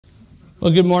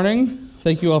Well, good morning.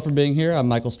 Thank you all for being here. I'm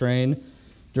Michael Strain,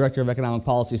 Director of Economic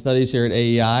Policy Studies here at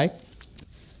AEI.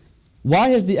 Why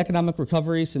has the economic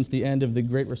recovery since the end of the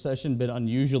Great Recession been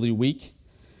unusually weak?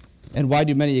 And why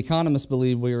do many economists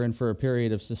believe we are in for a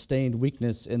period of sustained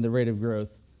weakness in the rate of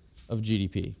growth of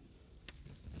GDP?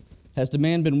 Has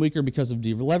demand been weaker because of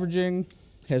deleveraging?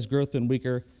 Has growth been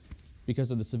weaker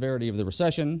because of the severity of the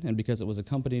recession and because it was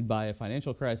accompanied by a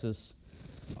financial crisis?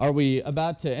 Are we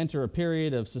about to enter a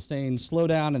period of sustained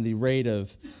slowdown in the rate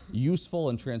of useful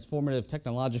and transformative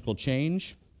technological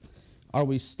change? Are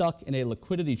we stuck in a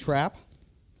liquidity trap?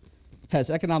 Has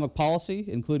economic policy,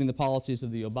 including the policies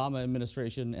of the Obama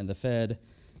administration and the Fed,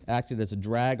 acted as a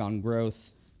drag on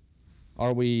growth?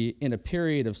 Are we in a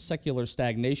period of secular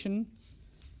stagnation,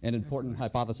 an important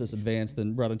hypothesis advanced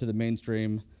and brought into the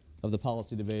mainstream of the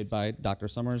policy debate by Dr.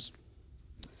 Summers?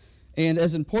 And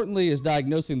as importantly as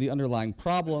diagnosing the underlying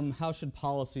problem, how should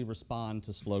policy respond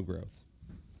to slow growth?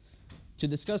 To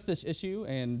discuss this issue,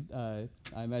 and I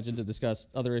imagine to discuss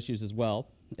other issues as well,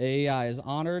 AEI is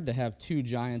honored to have two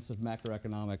giants of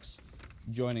macroeconomics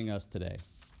joining us today.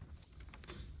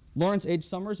 Lawrence H.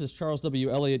 Summers is Charles W.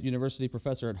 Eliot University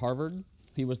professor at Harvard.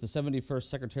 He was the 71st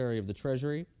Secretary of the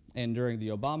Treasury, and during the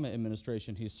Obama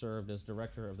administration, he served as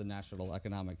Director of the National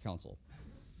Economic Council.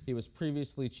 He was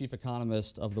previously chief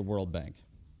economist of the World Bank.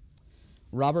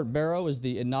 Robert Barro is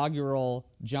the inaugural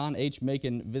John H.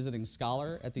 Makin Visiting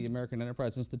Scholar at the American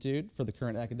Enterprise Institute for the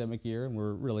current academic year, and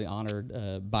we're really honored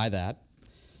by that.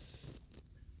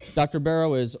 Dr.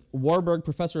 Barro is Warburg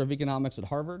Professor of Economics at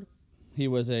Harvard. He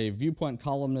was a Viewpoint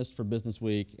columnist for Business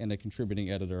Week and a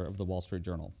contributing editor of the Wall Street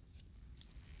Journal.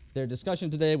 Their discussion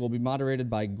today will be moderated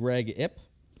by Greg Ip,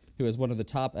 who is one of the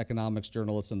top economics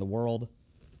journalists in the world.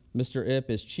 Mr. Ip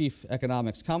is chief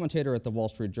economics commentator at the Wall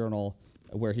Street Journal,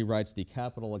 where he writes the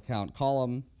Capital Account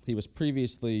column. He was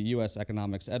previously U.S.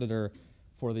 economics editor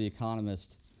for The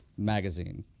Economist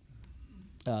magazine.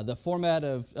 The format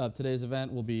of today's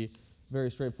event will be very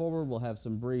straightforward. We'll have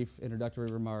some brief introductory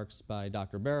remarks by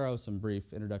Dr. Barro, some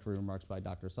brief introductory remarks by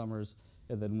Dr. Summers,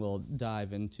 and then we'll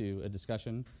dive into a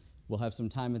discussion. We'll have some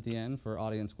time at the end for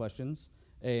audience questions.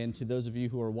 And to those of you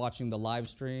who are watching the live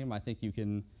stream, I think you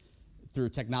can, through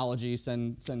technology,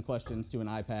 send questions to an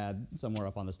iPad somewhere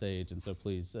up on the stage, and so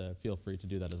please feel free to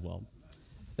do that as well.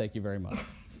 Thank you very much.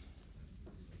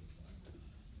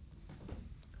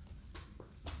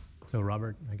 So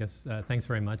Robert, I guess thanks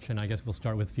very much, and I guess we'll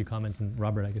start with a few comments, and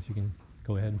Robert, I guess you can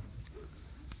go ahead.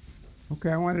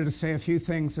 Okay, I wanted to say a few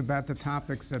things about the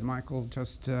topics that Michael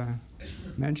just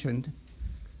mentioned.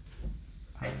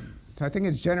 So I think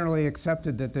it's generally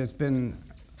accepted that there's been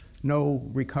no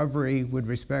recovery with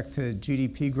respect to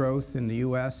GDP growth in the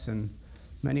U.S. and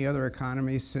many other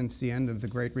economies since the end of the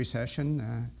Great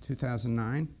Recession,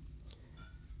 2009.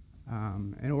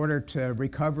 In order to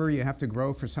recover, you have to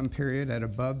grow for some period at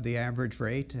above the average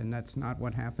rate, and that's not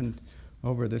what happened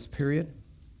over this period.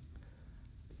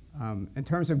 In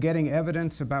terms of getting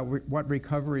evidence about what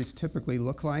recoveries typically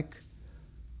look like,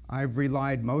 I've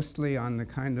relied mostly on the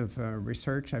kind of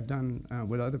research I've done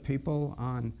with other people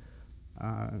on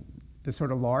the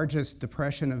sort of largest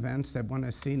depression events that one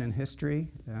has seen in history,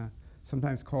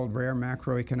 sometimes called rare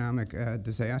macroeconomic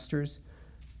disasters,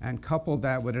 and coupled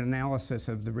that with an analysis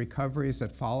of the recoveries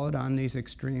that followed on these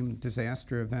extreme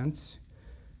disaster events.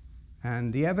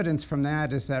 And the evidence from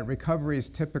that is that recoveries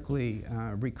typically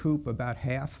recoup about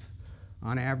half,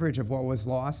 on average, of what was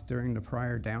lost during the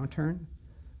prior downturn.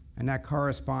 And that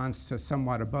corresponds to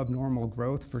somewhat above normal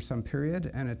growth for some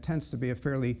period, and it tends to be a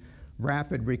fairly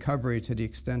rapid recovery to the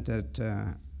extent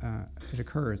that it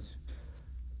occurs.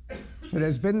 So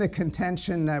there's been the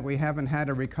contention that we haven't had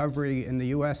a recovery in the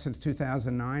U.S. since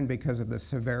 2009 because of the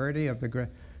severity of the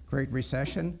Great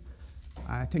Recession.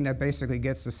 I think that basically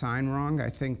gets the sign wrong. I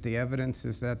think the evidence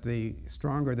is that the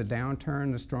stronger the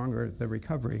downturn, the stronger the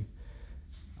recovery.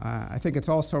 I think it's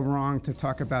also wrong to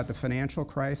talk about the financial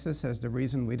crisis as the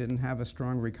reason we didn't have a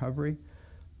strong recovery.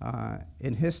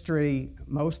 In history,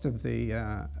 most of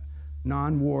the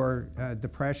non-war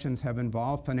depressions have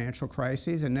involved financial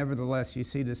crises, and nevertheless you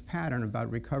see this pattern about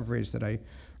recoveries that I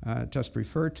just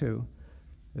referred to.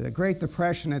 The Great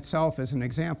Depression itself is an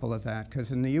example of that,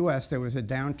 because in the US there was a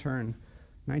downturn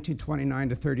 1929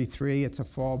 to 33. It's a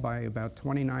fall by about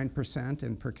 29%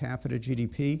 in per capita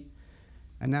GDP.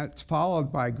 And that's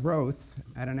followed by growth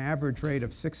at an average rate of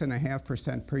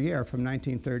 6.5% per year from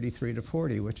 1933 to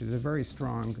 40, which is a very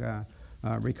strong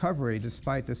recovery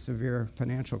despite the severe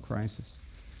financial crisis.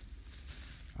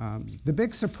 The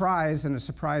big surprise, and a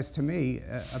surprise to me,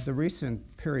 of the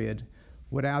recent period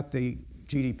without the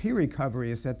GDP recovery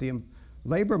is that the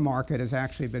labor market has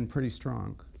actually been pretty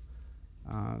strong.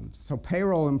 So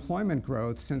payroll employment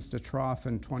growth since the trough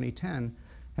in 2010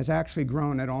 has actually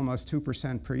grown at almost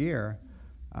 2% per year,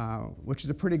 which is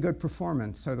a pretty good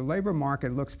performance. So the labor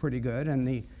market looks pretty good, and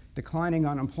the declining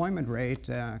unemployment rate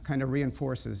kind of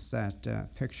reinforces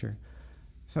that picture.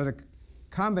 So the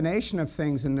combination of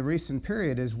things in the recent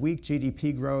period is weak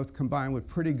GDP growth combined with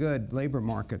pretty good labor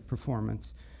market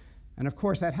performance. And of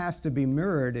course, that has to be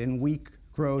mirrored in weak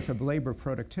growth of labor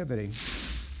productivity.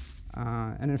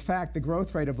 And in fact, the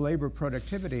growth rate of labor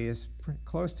productivity is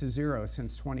close to zero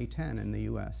since 2010 in the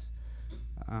US.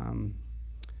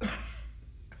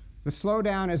 The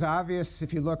slowdown is obvious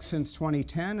if you look since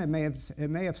 2010. It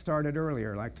may have started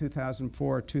earlier, like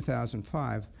 2004,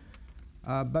 2005.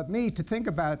 But to think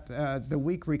about the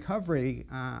weak recovery,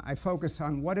 I focus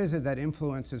on what is it that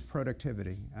influences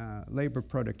productivity, labor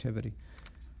productivity.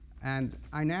 And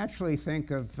I naturally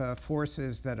think of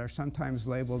forces that are sometimes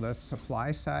labeled as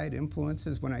supply-side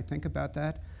influences when I think about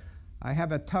that. I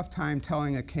have a tough time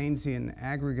telling a Keynesian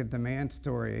aggregate demand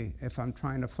story if I'm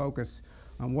trying to focus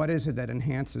on what is it that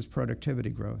enhances productivity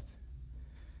growth.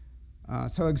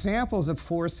 So examples of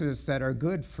forces that are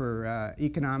good for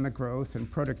economic growth and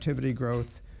productivity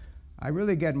growth, I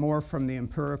really get more from the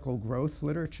empirical growth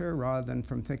literature rather than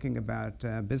from thinking about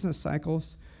business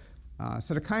cycles.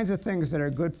 So the kinds of things that are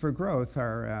good for growth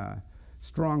are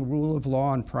strong rule of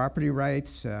law and property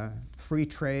rights, free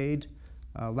trade,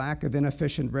 lack of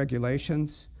inefficient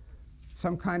regulations,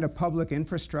 some kind of public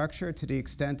infrastructure to the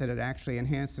extent that it actually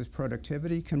enhances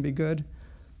productivity can be good,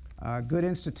 good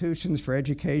institutions for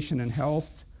education and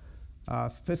health,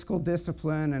 fiscal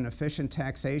discipline and efficient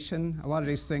taxation. A lot of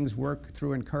these things work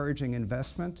through encouraging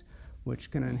investment, which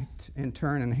can in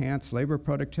turn enhance labor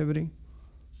productivity.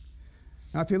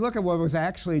 Now, if you look at what was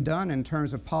actually done in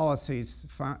terms of policies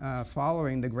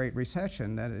following the Great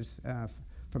Recession, that is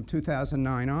from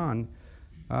 2009 on,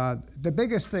 the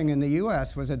biggest thing in the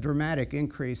US was a dramatic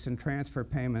increase in transfer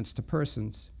payments to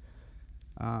persons.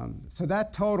 So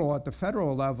that total at the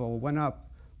federal level went up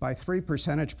by 3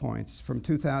 percentage points from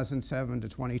 2007 to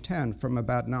 2010, from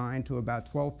about 9 to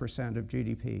about 12% of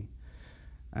GDP.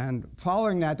 And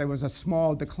following that, there was a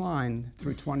small decline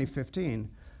through 2015.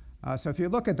 So if you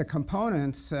look at the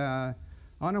components,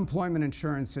 unemployment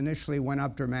insurance initially went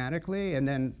up dramatically and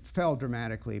then fell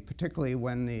dramatically, particularly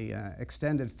when the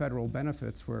extended federal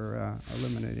benefits were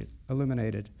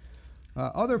eliminated.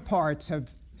 Other parts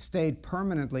have stayed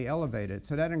permanently elevated.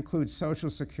 So that includes Social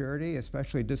Security,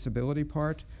 especially disability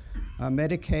part,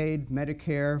 Medicaid,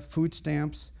 Medicare, food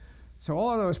stamps. So all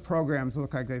of those programs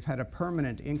look like they've had a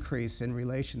permanent increase in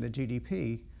relation to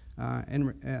GDP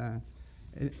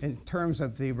in terms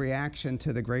of the reaction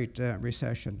to the Great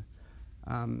Recession.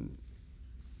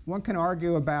 One can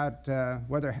argue about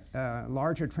whether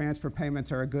larger transfer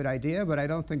payments are a good idea, but I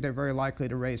don't think they're very likely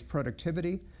to raise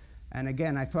productivity. And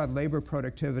again, I thought labor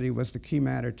productivity was the key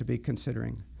matter to be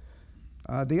considering.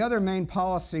 The other main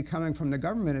policy coming from the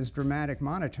government is dramatic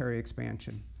monetary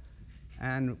expansion.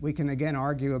 And we can again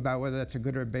argue about whether that's a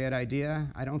good or bad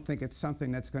idea. I don't think it's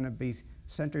something that's going to be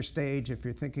center stage if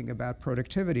you're thinking about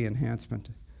productivity enhancement.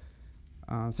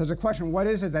 So there's a question, what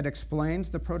is it that explains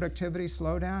the productivity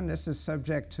slowdown? This is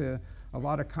subject to a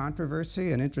lot of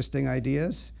controversy and interesting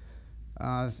ideas.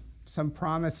 Some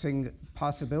promising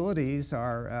possibilities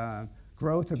are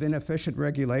growth of inefficient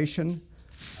regulation,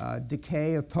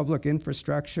 decay of public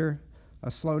infrastructure, a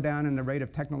slowdown in the rate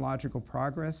of technological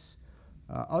progress,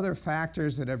 other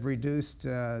factors that have reduced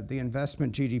the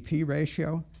investment GDP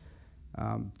ratio,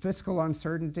 fiscal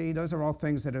uncertainty. Those are all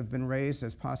things that have been raised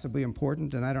as possibly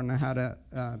important, and I don't know how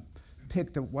to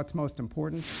pick what's most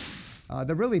important.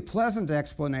 The really pleasant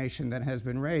explanation that has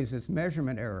been raised is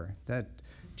measurement error, that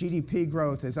GDP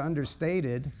growth is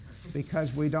understated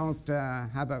because we don't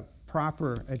have a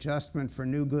proper adjustment for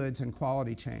new goods and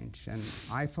quality change, and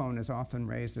iPhone is often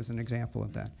raised as an example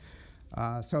of that.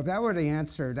 So if that were the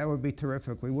answer, that would be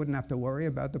terrific. We wouldn't have to worry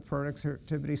about the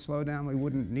productivity slowdown. We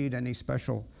wouldn't need any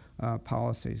special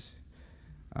policies.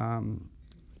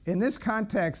 In this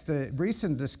context, the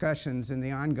recent discussions in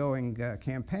the ongoing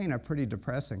campaign are pretty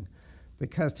depressing,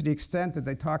 because to the extent that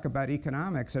they talk about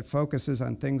economics, it focuses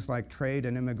on things like trade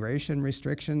and immigration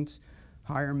restrictions,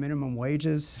 higher minimum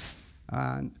wages.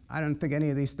 I don't think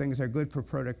any of these things are good for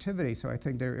productivity, so I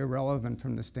think they're irrelevant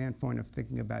from the standpoint of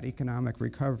thinking about economic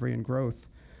recovery and growth.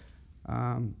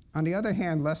 On the other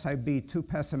hand, lest I be too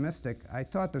pessimistic, I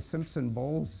thought the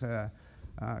Simpson-Bowles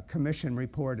Commission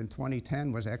report in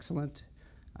 2010 was excellent,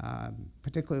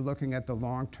 particularly looking at the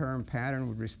long-term pattern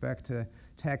with respect to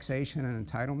taxation and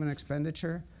entitlement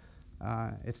expenditure.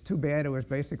 It's too bad it was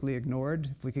basically ignored.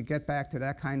 If we could get back to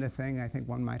that kind of thing, I think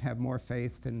one might have more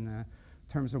faith in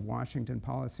terms of Washington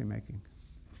policymaking.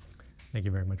 Thank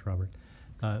you very much, Robert.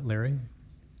 Larry,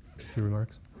 a few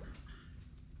remarks?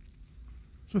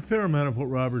 It's a fair amount of what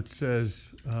Robert says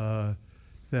that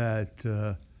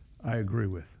I agree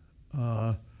with.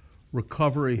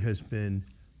 Recovery has been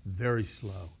very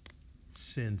slow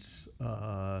since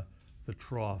the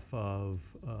trough of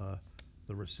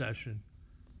the recession.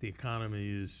 The economy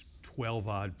is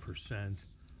 12-odd%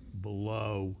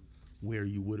 below where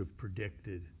you would have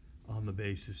predicted on the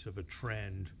basis of a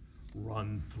trend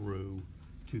run through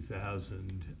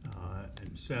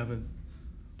 2007.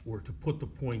 Or to put the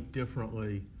point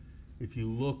differently, if you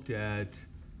looked at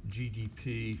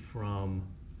GDP from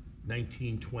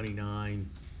 1929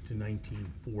 to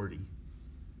 1940,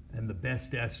 and the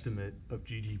best estimate of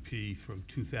GDP from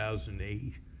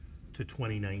 2008 to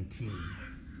 2019,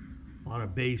 on a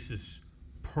basis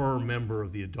per member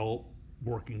of the adult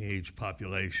working age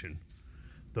population,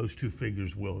 those two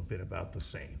figures will have been about the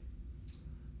same.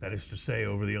 That is to say,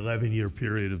 over the 11-year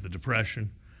period of the Depression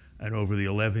and over the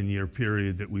 11-year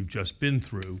period that we've just been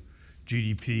through,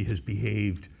 GDP has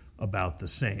behaved about the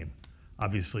same.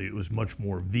 Obviously, it was much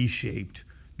more V-shaped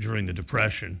during the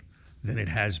Depression than it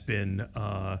has been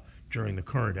during the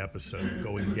current episode,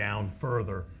 going down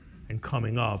further and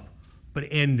coming up, but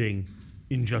ending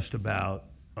in just about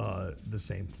the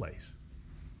same place.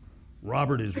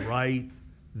 Robert is right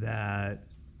that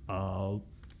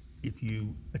if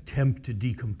you attempt to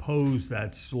decompose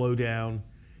that slowdown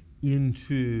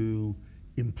into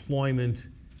employment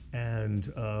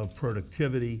and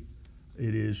productivity,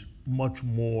 it is much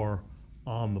more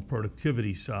on the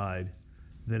productivity side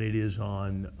than it is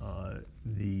on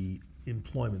the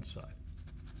employment side.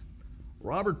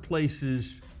 Robert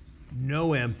places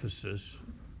no emphasis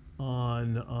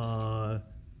on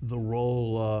the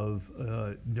role of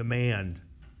demand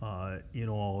in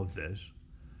all of this.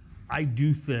 I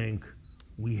do think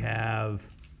we have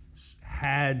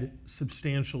had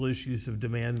substantial issues of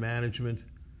demand management.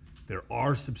 There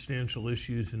are substantial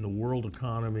issues in the world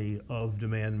economy of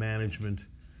demand management,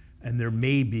 and there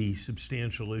may be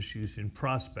substantial issues in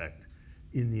prospect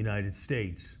in the United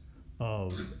States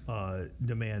of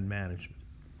demand management.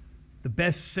 The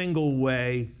best single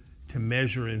way to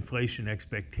measure inflation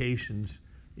expectations,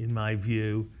 in my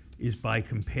view, is by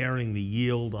comparing the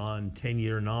yield on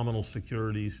 10-year nominal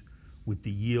securities with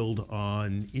the yield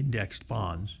on indexed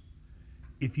bonds.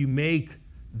 If you make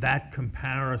that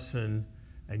comparison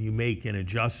and you make an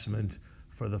adjustment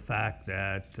for the fact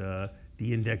that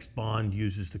the indexed bond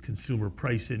uses the consumer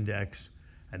price index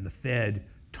and the Fed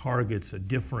targets a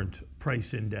different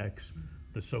price index,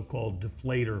 the so-called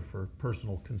deflator for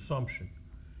personal consumption,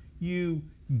 you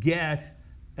get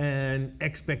an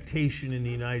expectation in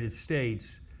the United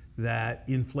States that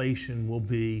inflation will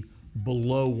be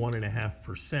below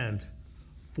 1.5%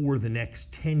 for the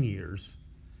next 10 years,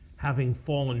 having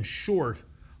fallen short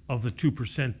of the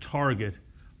 2% target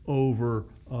over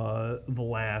the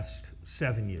last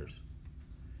 7 years.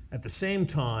 At the same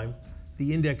time,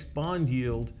 the indexed bond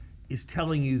yield is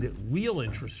telling you that real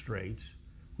interest rates,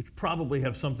 which probably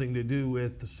have something to do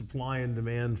with the supply and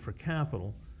demand for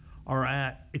capital, are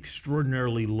at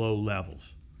extraordinarily low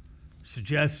levels,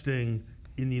 suggesting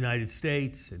in the United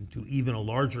States, and to even a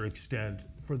larger extent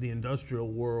for the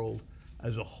industrial world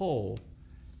as a whole,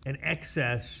 an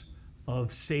excess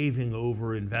of saving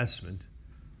over investment,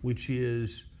 which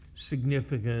is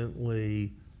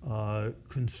significantly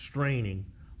constraining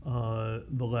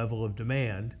the level of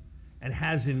demand, and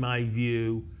has, in my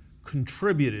view,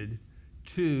 contributed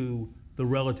to the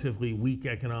relatively weak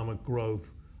economic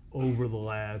growth over the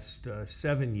last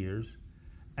 7 years,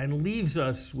 and leaves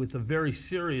us with a very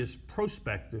serious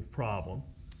prospective problem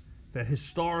that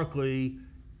historically,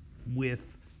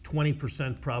 with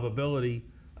 20% probability,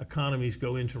 economies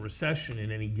go into recession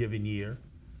in any given year.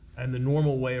 And the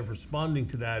normal way of responding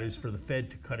to that is for the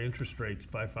Fed to cut interest rates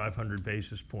by 500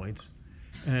 basis points.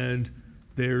 And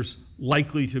there's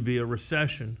likely to be a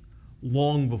recession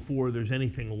long before there's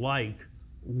anything like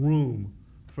room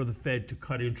for the Fed to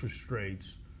cut interest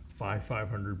rates by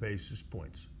 500 basis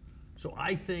points. So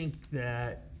I think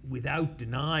that without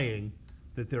denying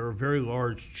that there are very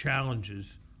large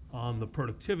challenges on the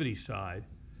productivity side,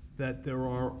 that there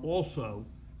are also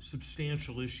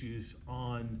substantial issues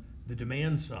on the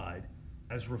demand side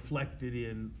as reflected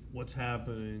in what's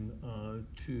happening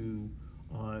to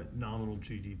nominal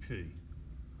GDP.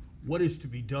 What is to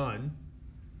be done?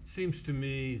 It seems to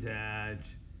me that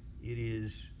it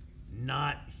is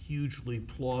not hugely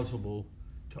plausible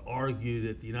to argue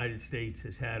that the United States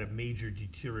has had a major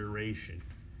deterioration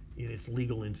in its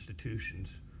legal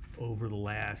institutions over the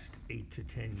last 8 to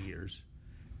 10 years.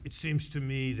 It seems to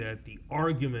me that the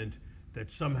argument that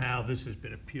somehow this has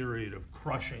been a period of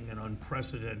crushing and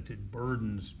unprecedented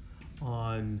burdens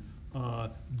on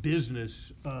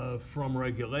business from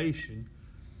regulation,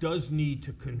 does need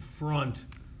to confront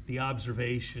the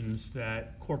observations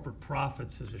that corporate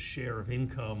profits as a share of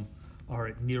income are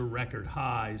at near record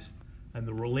highs, and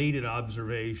the related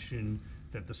observation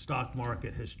that the stock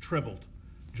market has tripled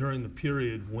during the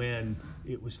period when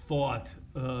it was thought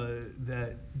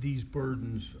that these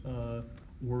burdens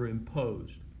were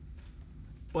imposed.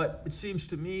 But it seems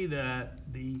to me that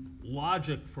the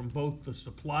logic from both the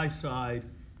supply side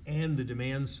and the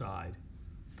demand side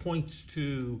points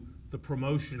to the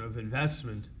promotion of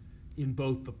investment in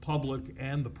both the public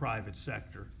and the private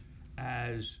sector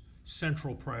as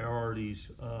central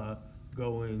priorities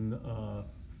going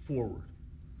forward.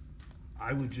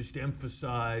 I would just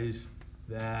emphasize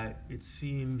that it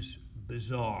seems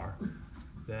bizarre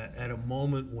that at a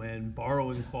moment when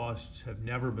borrowing costs have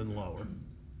never been lower,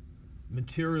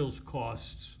 materials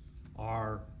costs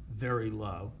are very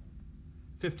low,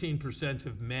 15%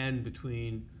 of men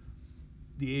between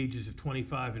the ages of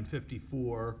 25 and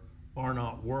 54 are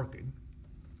not working,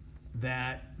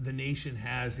 that the nation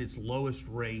has its lowest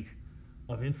rate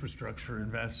of infrastructure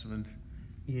investment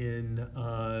in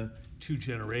 2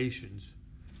 generations,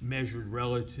 measured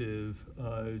relative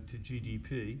to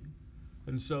GDP.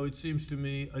 And so it seems to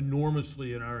me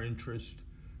enormously in our interest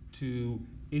to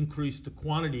increase the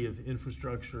quantity of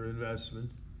infrastructure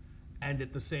investment, and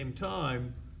at the same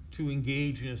time to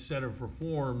engage in a set of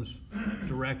reforms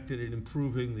directed at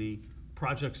improving the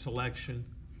project selection,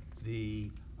 the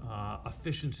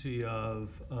efficiency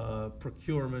of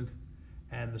procurement,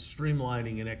 and the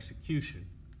streamlining and execution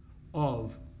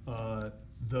of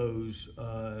those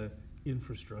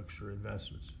infrastructure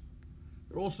investments.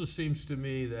 It also seems to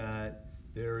me that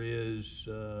there is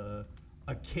a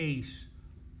case,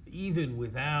 even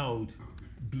without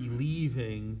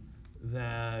believing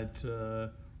that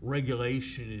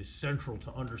regulation is central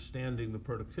to understanding the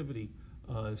productivity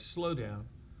slowdown,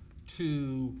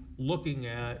 to looking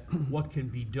at what can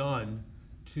be done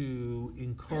to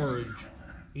encourage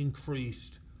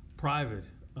increased private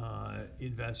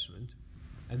investment.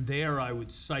 And there I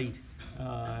would cite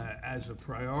as a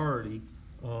priority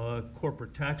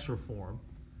corporate tax reform.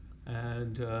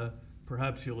 And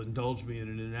perhaps you'll indulge me in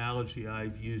an analogy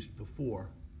I've used before.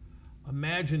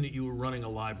 Imagine that you were running a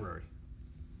library.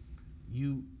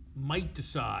 You might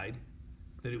decide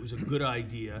that it was a good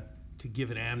idea to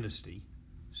give an amnesty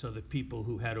so that people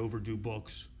who had overdue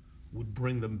books would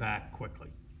bring them back quickly.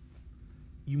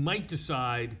 You might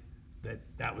decide that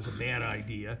that was a bad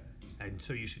idea, and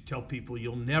so you should tell people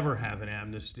you'll never have an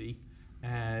amnesty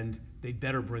and they'd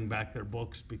better bring back their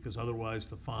books because otherwise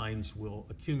the fines will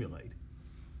accumulate.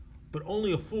 But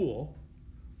only a fool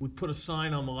would put a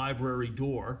sign on the library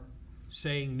door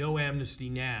saying no amnesty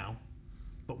now,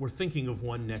 but we're thinking of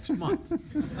one next month.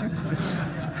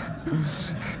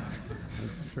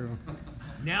 That's true.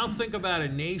 Now think about a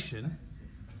nation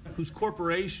whose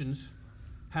corporations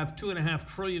have $2.5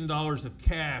 trillion of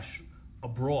cash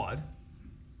abroad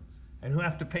and who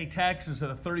have to pay taxes at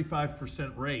a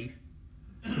 35% rate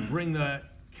to bring that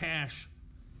cash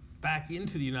back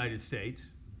into the United States,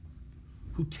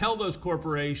 who tell those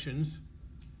corporations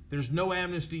there's no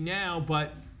amnesty now,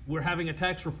 but we're having a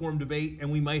tax reform debate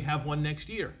and we might have one next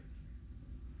year.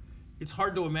 It's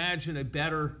hard to imagine a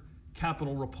better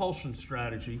capital repulsion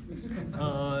strategy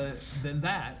than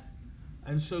that.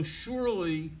 And so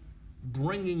surely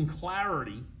bringing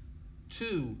clarity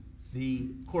to the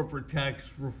corporate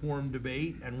tax reform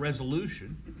debate and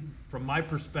resolution, from my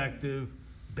perspective,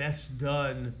 best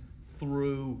done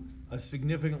through a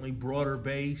significantly broader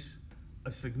base,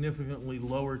 a significantly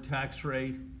lower tax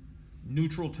rate,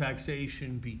 neutral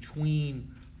taxation between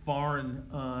foreign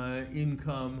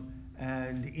income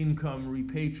and income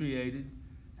repatriated,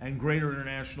 and greater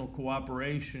international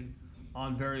cooperation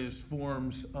on various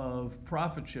forms of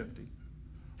profit shifting.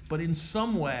 But in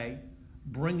some way,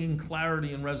 bringing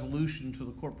clarity and resolution to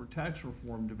the corporate tax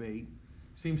reform debate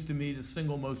seems to me the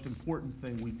single most important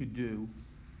thing we could do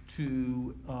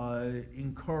to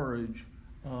encourage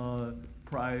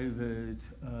private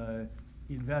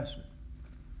investment.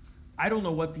 I don't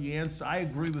know what the answer. I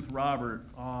agree with Robert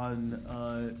on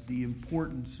the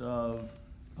importance of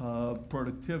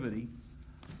productivity.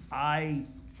 I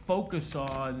focus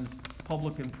on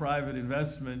public and private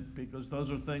investment because those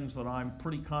are things that I'm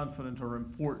pretty confident are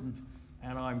important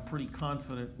and I'm pretty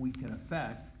confident we can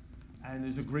affect. And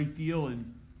there's a great deal in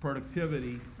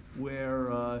productivity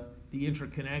where the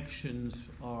interconnections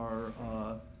are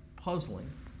puzzling.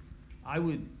 I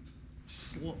would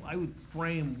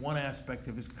frame one aspect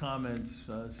of his comments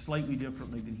slightly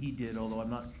differently than he did, although I'm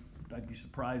not I'd be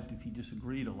surprised if he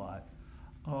disagreed a lot.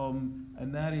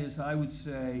 And that is, I would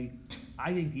say,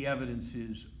 I think the evidence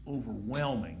is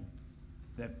overwhelming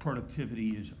that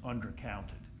productivity is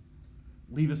undercounted.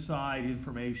 Leave aside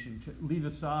information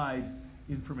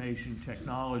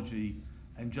technology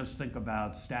and just think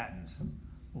about statins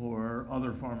or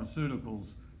other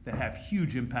pharmaceuticals that have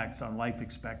huge impacts on life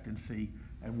expectancy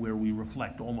and where we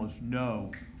reflect almost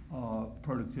no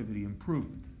productivity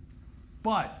improvement.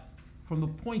 But from the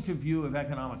point of view of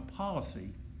economic policy,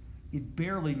 it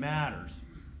barely matters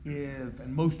if,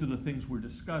 and most of the things we're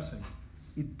discussing,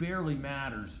 it barely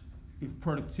matters if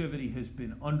productivity has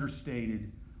been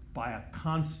understated by a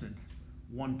constant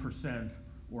 1%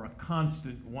 or a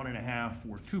constant 1.5%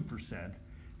 or 2%.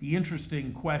 The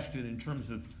interesting question in terms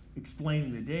of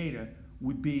explaining the data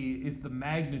would be if the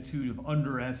magnitude of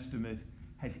underestimate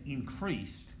has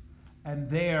increased. And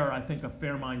there, I think a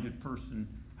fair-minded person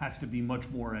has to be much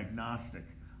more agnostic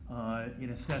in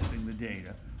assessing the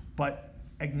data. But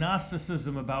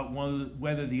agnosticism about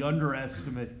whether the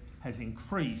underestimate has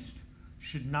increased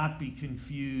should not be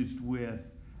confused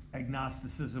with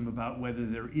agnosticism about whether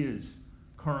there is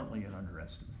currently an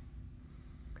underestimate.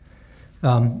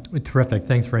 Terrific,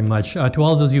 thanks very much. To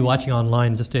all of those of you watching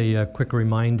online, just a quick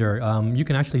reminder, you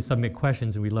can actually submit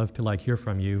questions and we'd love to hear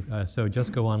from you. So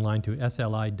just go online to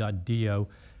sli.do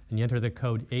and you enter the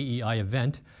code AEI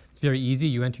event. It's very easy,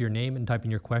 you enter your name and type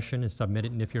in your question and submit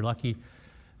it, and if you're lucky,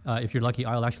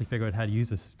 I'll actually figure out how to use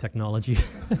this technology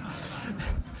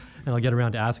and I'll get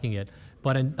around to asking it.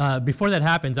 But before that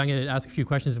happens, I'm going to ask a few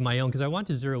questions of my own because I want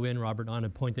to zero in, Robert, on a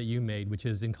point that you made, which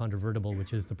is incontrovertible,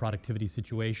 which is the productivity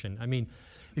situation. I mean,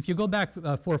 if you go back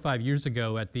 4 or 5 years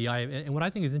ago at the IMF, and what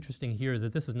I think is interesting here is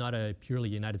that this is not a purely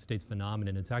United States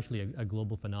phenomenon, it's actually a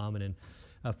global phenomenon.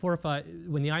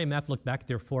 When the IMF looked back at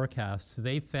their forecasts,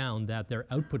 they found that their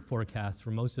output forecasts for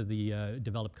most of the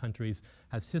developed countries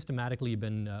have systematically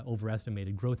been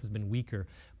overestimated. Growth has been weaker,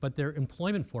 but their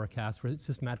employment forecasts were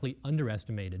systematically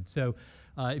underestimated. So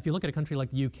if you look at a country like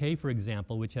the UK, for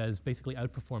example, which has basically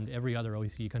outperformed every other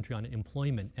OECD country on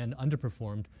employment and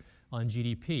underperformed on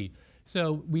GDP.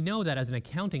 So we know that as an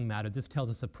accounting matter, this tells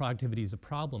us that productivity is a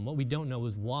problem. What we don't know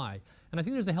is why. And I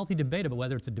think there's a healthy debate about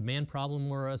whether it's a demand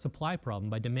problem or a supply problem.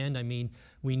 By demand, I mean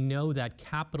we know that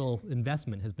capital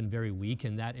investment has been very weak,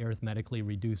 and that arithmetically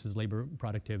reduces labor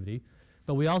productivity.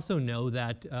 But we also know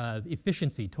that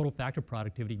efficiency, total factor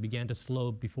productivity, began to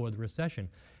slow before the recession.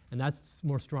 And that's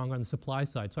more strong on the supply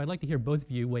side. So I'd like to hear both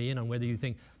of you weigh in on whether you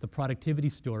think the productivity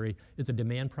story is a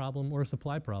demand problem or a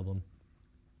supply problem.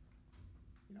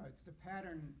 It's the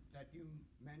pattern that you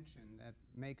mentioned that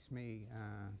makes me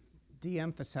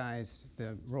de-emphasize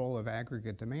the role of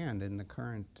aggregate demand in the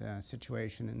current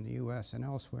situation in the US and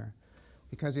elsewhere.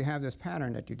 Because you have this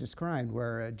pattern that you described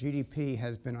where GDP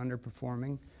has been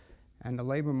underperforming and the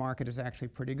labor market is actually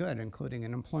pretty good, including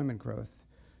in employment growth.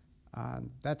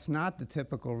 That's not the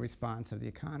typical response of the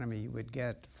economy you would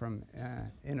get from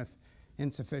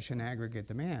insufficient aggregate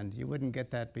demand. You wouldn't get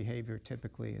that behavior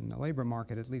typically in the labor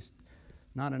market, at least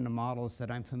not in the models that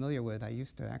I'm familiar with. I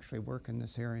used to actually work in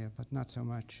this area, but not so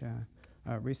much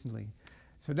recently.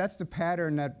 So that's the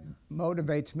pattern that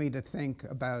motivates me to think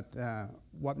about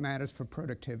what matters for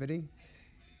productivity.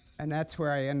 And that's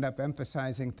where I end up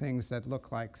emphasizing things that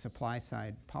look like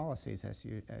supply-side policies,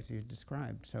 as you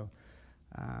described. So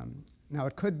now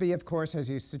it could be, of course, as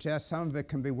you suggest, some of it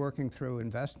can be working through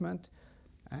investment.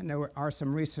 And there are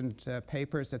some recent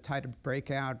papers that try to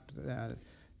break out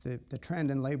the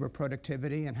trend in labor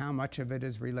productivity and how much of it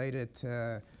is related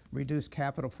to reduced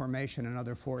capital formation and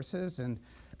other forces. And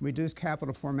reduced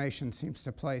capital formation seems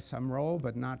to play some role,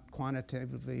 but not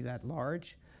quantitatively that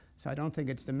large. So I don't think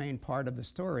it's the main part of the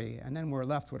story. And then we're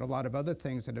left with a lot of other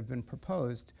things that have been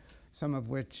proposed, some of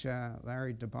which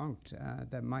Larry debunked,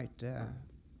 that might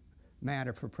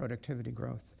matter for productivity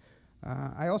growth.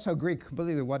 I also agree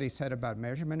completely with what he said about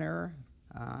measurement error.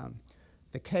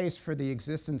 The case for the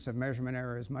existence of measurement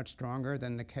error is much stronger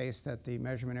than the case that the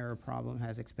measurement error problem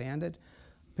has expanded.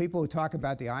 People who talk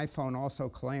about the iPhone also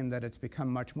claim that it's become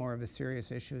much more of a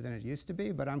serious issue than it used to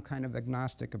be, but I'm kind of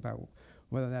agnostic about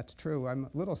whether that's true. I'm a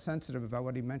little sensitive about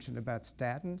what he mentioned about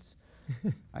statins.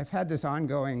 I've had this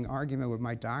ongoing argument with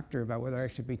my doctor about whether I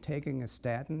should be taking a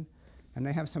statin, and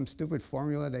they have some stupid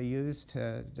formula they use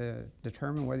to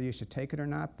determine whether you should take it or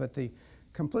not, but the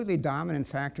completely dominant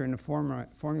factor in the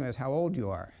formula is how old you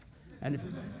are. And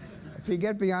if you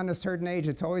get beyond a certain age,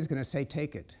 it's always going to say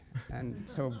take it. And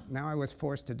so now I was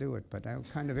forced to do it, but I'm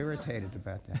kind of irritated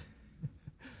about that.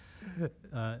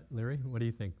 Larry, what do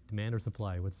you think? Demand or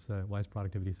supply? Why is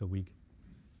productivity so weak?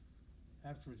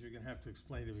 Afterwards, you're going to have to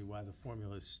explain to me why the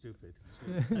formula is stupid.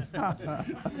 Seems kind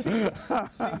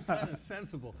of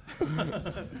sensible.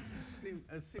 Seems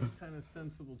kind of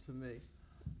sensible to me.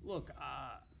 Look,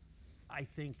 I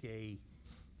think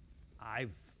I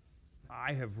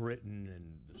have written,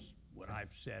 and what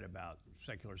I've said about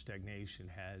secular stagnation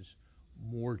has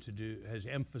more to do, has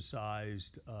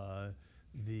emphasized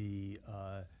the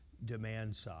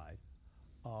demand side.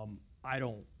 I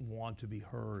don't want to be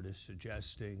heard as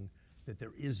suggesting that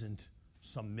there isn't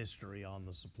some mystery on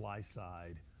the supply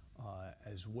side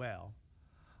as well.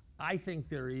 I think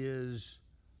there is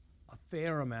a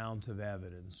fair amount of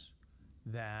evidence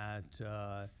that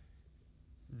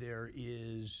there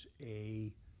is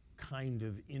a kind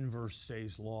of inverse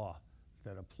Say's law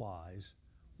that applies,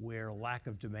 where lack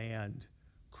of demand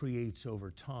creates over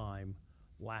time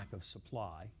lack of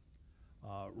supply.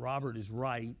 Robert is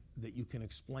right that you can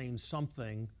explain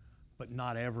something, but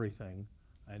not everything,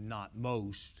 and not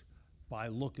most, by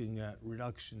looking at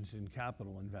reductions in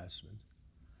capital investment.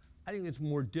 I think it's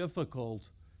more difficult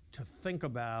to think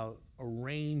about a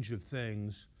range of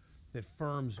things that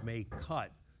firms may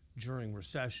cut during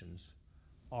recessions: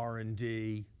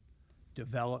 R&D,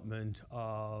 development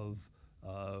of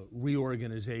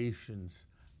reorganizations,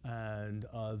 and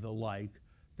the like,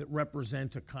 that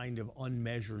represent a kind of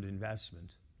unmeasured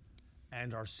investment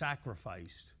and are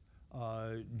sacrificed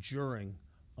during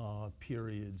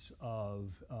periods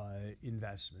of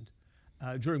investment,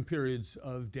 during periods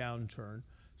of downturn.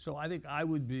 So I think I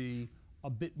would be a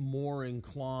bit more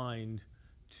inclined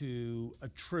to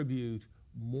attribute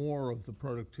more of the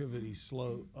productivity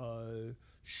shortfall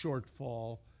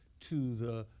to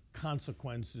the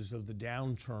consequences of the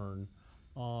downturn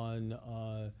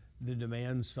on the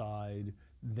demand side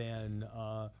than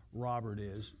Robert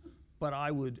is. But I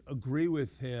would agree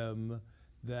with him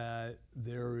that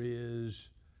there is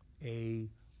a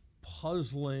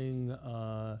puzzling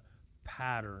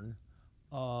pattern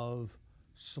of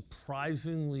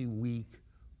surprisingly weak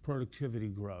productivity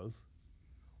growth,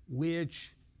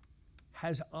 which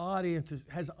has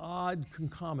odd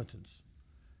concomitants.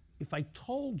 If I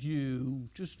told you,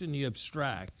 just in the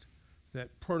abstract,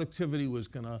 that productivity was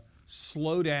going to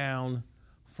slow down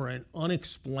for an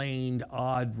unexplained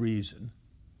odd reason,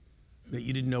 that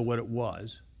you didn't know what it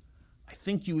was, I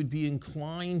think you would be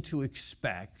inclined to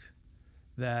expect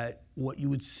that what you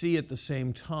would see at the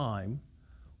same time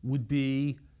would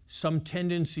be some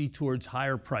tendency towards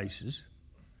higher prices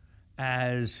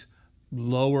as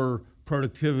lower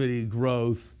productivity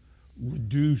growth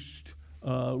raised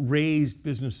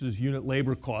businesses' unit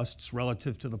labor costs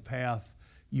relative to the path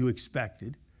you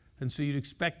expected. And so you'd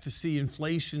expect to see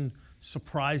inflation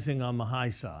surprising on the high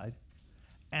side.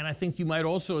 And I think you might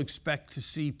also expect to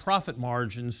see profit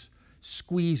margins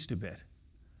squeezed a bit.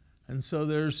 And so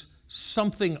there's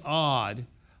something odd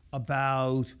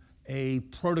about a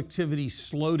productivity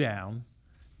slowdown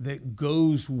that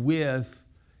goes with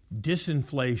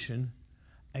disinflation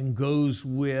and goes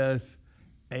with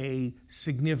a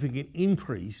significant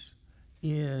increase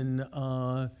in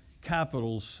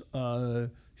capital's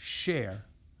share.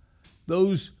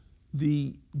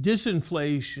 The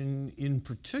disinflation in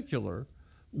particular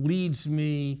leads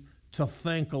me to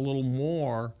think a little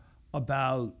more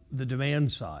about the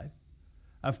demand side.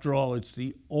 After all, it's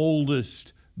the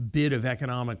oldest bit of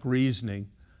economic reasoning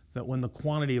that when the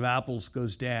quantity of apples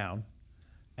goes down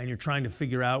and you're trying to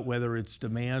figure out whether it's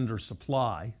demand or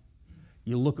supply,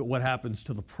 you look at what happens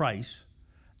to the price.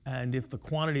 And if the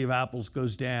quantity of apples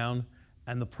goes down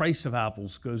and the price of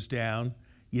apples goes down,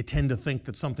 you tend to think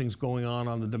that something's going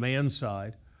on the demand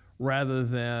side rather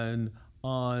than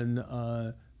on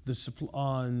the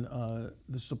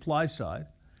supply side.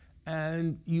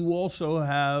 And you also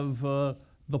have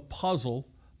the puzzle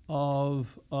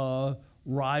of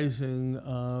rising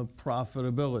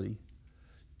profitability.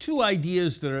 Two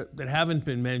ideas that haven't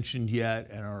been mentioned yet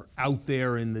and are out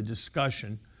there in the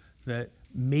discussion that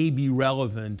may be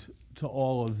relevant to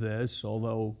all of this,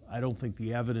 although I don't think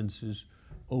the evidence is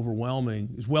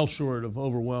well short of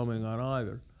overwhelming on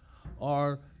either,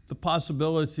 are the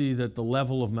possibility that the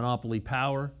level of monopoly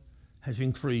power has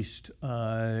increased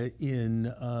in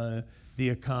the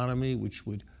economy, which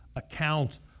would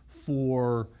account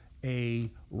for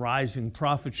a rising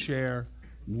profit share,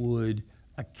 would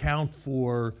account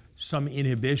for some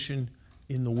inhibition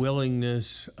in the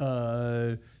willingness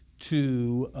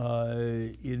to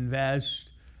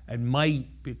invest, and might,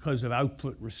 because of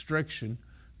output restriction,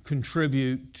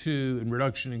 contribute to, and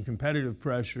reduction in competitive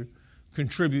pressure,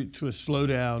 contribute to a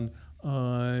slowdown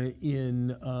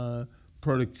in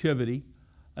productivity.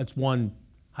 That's one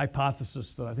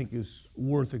hypothesis that I think is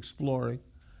worth exploring.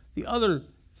 The other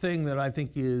thing that I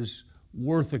think is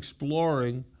worth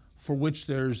exploring, for which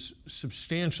there's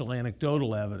substantial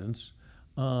anecdotal evidence,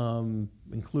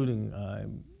 including, I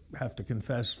have to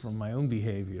confess, from my own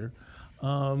behavior,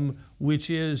 which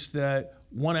is that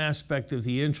one aspect of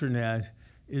the internet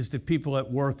is that people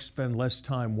at work spend less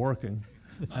time working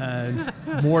and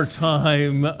more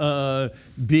time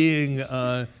being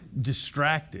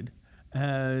distracted.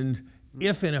 And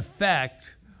if, in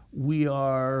effect, we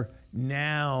are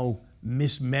now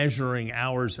mismeasuring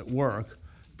hours at work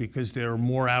because there are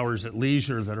more hours at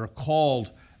leisure that are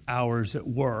called hours at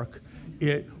work,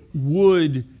 it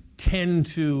would tend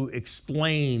to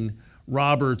explain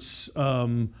Robert's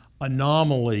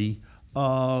anomaly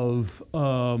of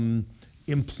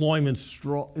employment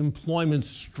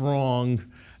strong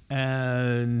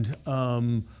and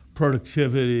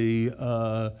productivity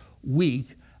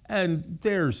weak. And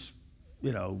there's,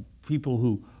 people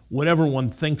who, whatever one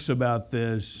thinks about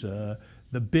this,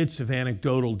 the bits of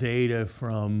anecdotal data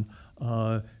from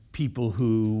people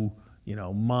who,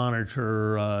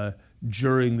 monitor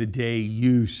during the day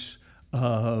use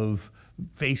of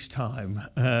FaceTime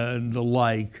and the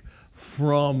like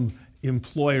from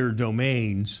employer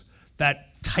domains,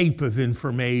 that type of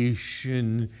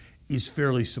information is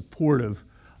fairly supportive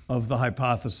of the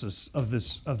hypothesis, of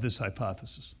this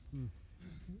hypothesis.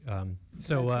 Can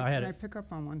I pick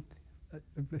up on one?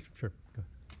 Sure. Go.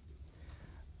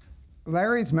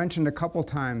 Larry's mentioned a couple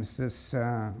times this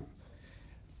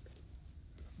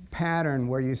pattern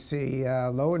where you see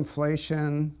low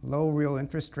inflation, low real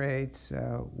interest rates,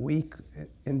 weak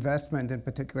investment, in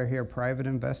particular here, private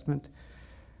investment.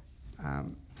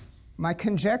 My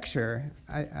conjecture,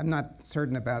 I'm not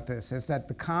certain about this, is that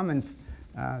the common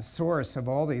source of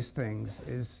all these things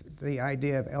is the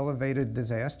idea of elevated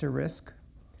disaster risk.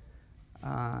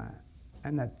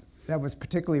 And that was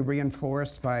particularly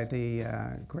reinforced by the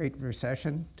Great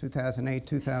Recession, 2008,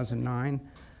 2009.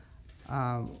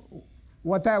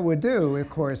 What that would do, of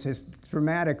course, is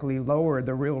dramatically lower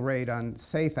the real rate on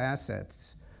safe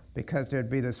assets because there'd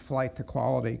be this flight to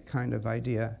quality kind of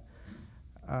idea.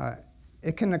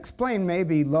 It can explain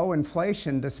maybe low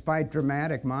inflation despite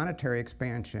dramatic monetary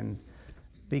expansion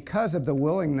because of the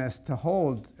willingness to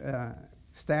hold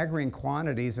staggering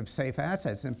quantities of safe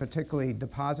assets, and particularly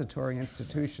depository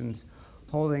institutions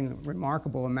holding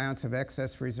remarkable amounts of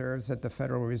excess reserves at the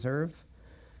Federal Reserve.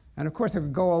 And of course, it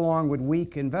would go along with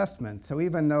weak investment. So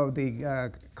even though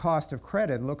the cost of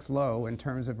credit looks low in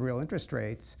terms of real interest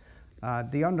rates,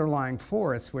 the underlying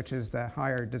force, which is the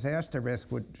higher disaster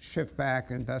risk, would shift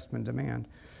back investment demand.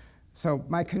 So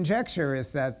my conjecture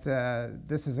is that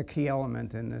this is a key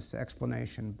element in this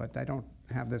explanation, but I don't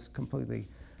have this completely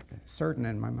certain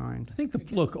in my mind. I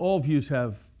think look, all views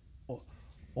have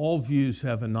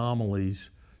anomalies,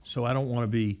 so I don't want to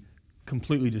be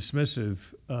completely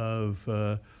dismissive of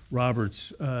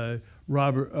Robert's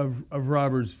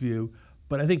view,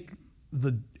 but I think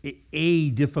a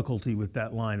difficulty with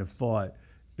that line of thought,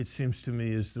 it seems to me,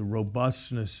 is the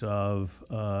robustness of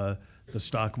the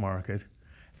stock market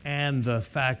and the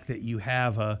fact that you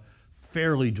have a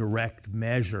fairly direct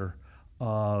measure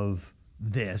of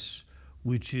this,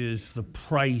 which is the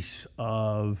price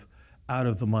of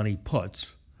out-of-the-money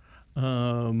puts,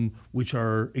 which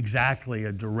are exactly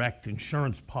a direct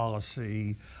insurance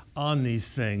policy on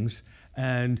these things.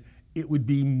 And it would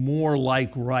be more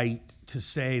like right to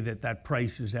say that that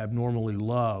price is abnormally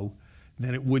low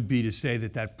than it would be to say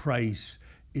that that price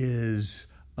is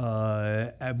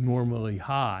abnormally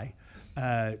high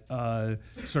at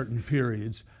certain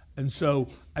periods. And so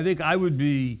I think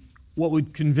what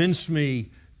would convince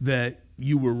me that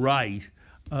you were right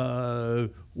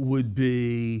would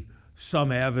be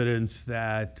some evidence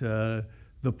that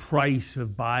the price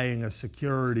of buying a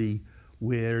security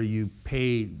where you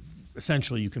paid,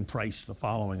 essentially you can price the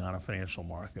following on a financial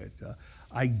market.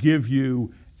 I give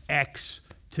you X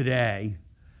today,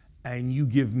 and you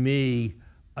give me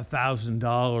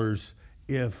 $1,000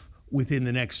 if within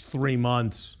the next 3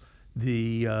 months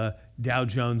the Dow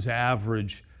Jones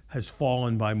average has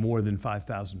fallen by more than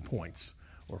 5,000 points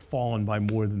or fallen by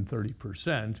more than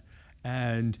 30%.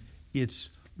 And it's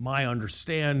my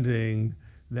understanding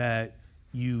that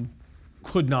you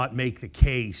could not make the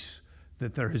case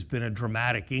that there has been a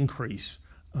dramatic increase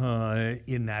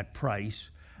in that price.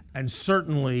 And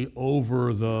certainly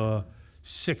over the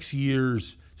 6 or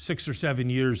 7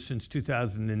 years since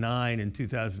 2009 and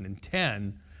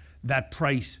 2010, that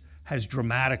price has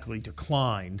dramatically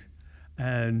declined.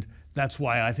 And that's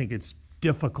why I think it's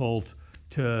difficult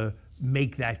to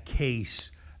make that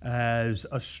case as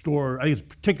a story. I think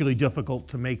it's particularly difficult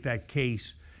to make that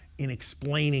case in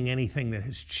explaining anything that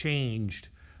has changed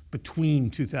between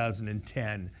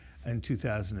 2010 and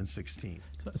 2016.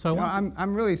 So I want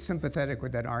I'm really sympathetic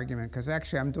with that argument because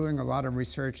actually I'm doing a lot of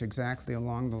research exactly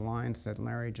along the lines that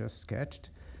Larry just sketched.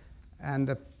 And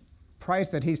the price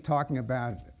that he's talking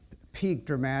about peaked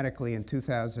dramatically in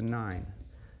 2009.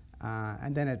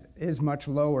 And then it is much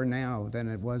lower now than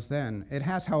it was then. It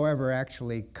has, however,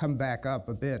 actually come back up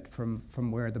a bit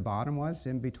from where the bottom was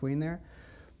in between there.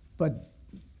 But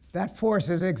that force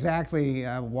is exactly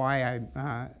why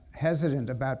I'm hesitant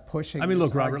about pushing. I mean, look,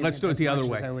 this Robert, let's do it the other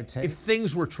way. I would say. If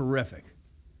things were terrific,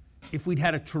 if we'd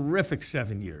had a terrific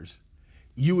 7 years,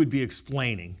 you would be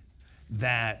explaining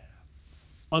that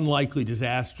unlikely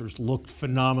disasters looked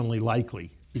phenomenally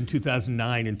likely in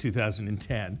 2009 and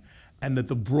 2010, and that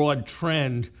the broad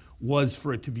trend was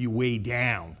for it to be way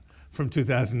down from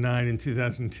 2009 and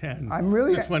 2010 to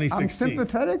 2016. I'm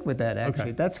sympathetic with that, actually.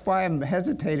 Okay. That's why I'm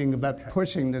hesitating about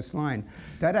pushing this line.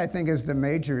 That, I think, is the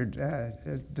major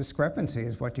discrepancy,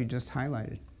 is what you just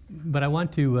highlighted. But I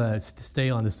want to stay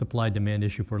on the supply-demand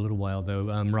issue for a little while,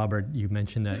 though. Robert, you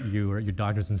mentioned that your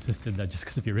doctors insisted that just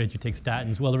because of your age you take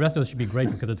statins. Well, the rest of us should be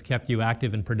grateful because it's kept you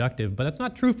active and productive. But that's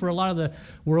not true for a lot of the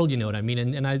world, you know what I mean?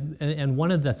 And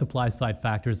one of the supply-side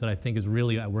factors that I think is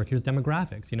really at work here is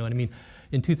demographics, you know what I mean?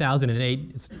 In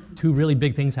 2008, two really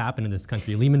big things happened in this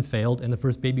country. Lehman failed, and the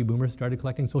first baby boomers started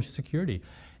collecting Social Security.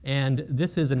 And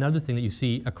this is another thing that you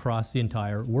see across the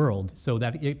entire world, so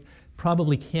that it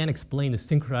probably can explain the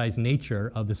synchronized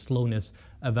nature of the slowness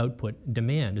of output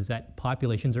demand, is that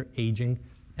populations are aging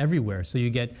everywhere. So you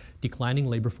get declining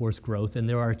labor force growth, and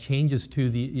there are changes to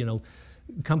the, you know,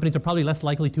 companies are probably less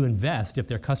likely to invest if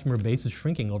their customer base is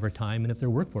shrinking over time and if their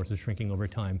workforce is shrinking over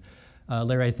time.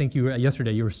 Larry, I think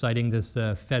yesterday you were citing this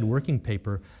Fed working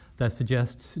paper that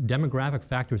suggests demographic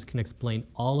factors can explain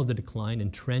all of the decline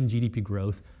in trend GDP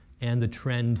growth and the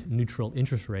trend neutral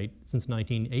interest rate since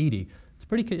 1980.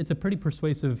 It's a pretty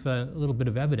persuasive little bit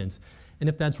of evidence. And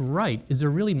if that's right, is there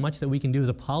really much that we can do as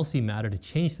a policy matter to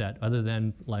change that other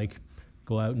than like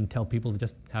go out and tell people to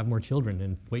just have more children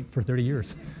and wait for 30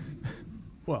 years?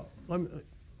 Well, let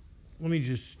me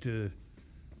just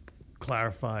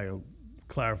clarify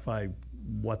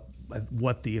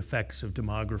what the effects of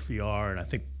demography are, and I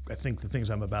think the things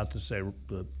I'm about to say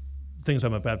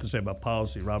about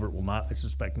policy, Robert will not, I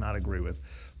suspect, not agree with,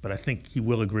 but I think he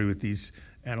will agree with these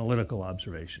analytical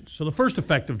observations. So the first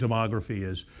effect of demography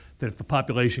is that if the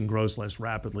population grows less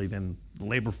rapidly, then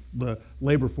the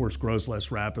labor force grows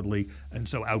less rapidly, and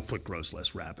so output grows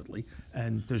less rapidly.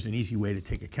 And there's an easy way to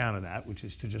take account of that, which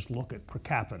is to just look at per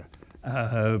capita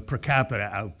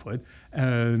output.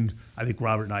 And I think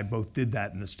Robert and I both did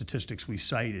that in the statistics we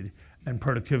cited, and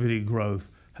productivity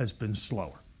growth has been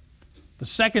slower. The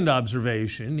second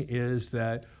observation is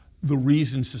that the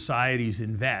reason societies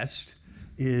invest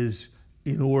is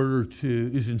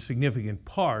in significant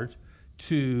part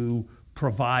to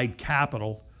provide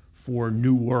capital for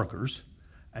new workers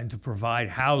and to provide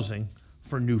housing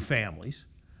for new families.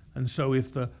 And so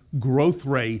if the growth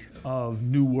rate of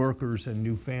new workers and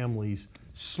new families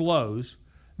slows,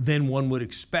 then one would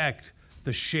expect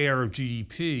the share of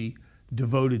GDP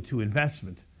devoted to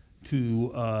investment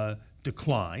to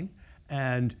decline.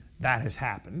 And that has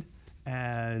happened.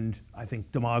 And I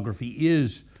think demography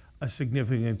is a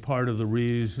significant part of the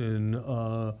reason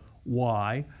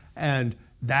why. And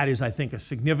that is, I think, a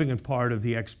significant part of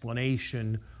the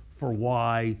explanation for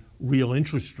why real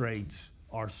interest rates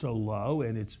are so low.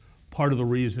 And it's part of the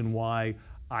reason why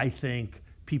I think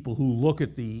people who look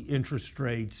at the interest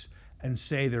rates and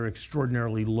say they're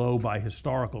extraordinarily low by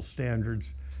historical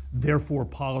standards, therefore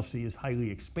policy is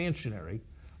highly expansionary,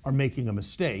 are making a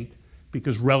mistake,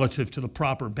 because relative to the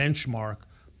proper benchmark,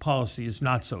 policy is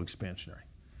not so expansionary.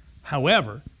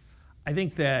 However, I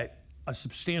think that a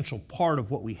substantial part of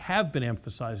what we have been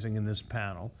emphasizing in this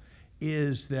panel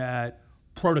is that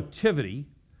productivity,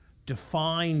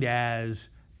 defined as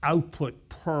output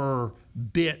per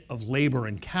bit of labor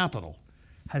and capital,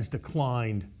 has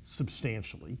declined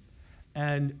substantially.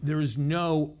 And there is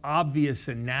no obvious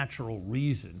and natural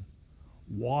reason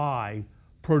why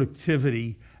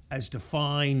productivity, as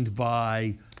defined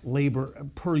by labor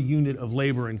per unit of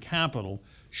labor and capital,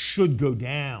 should go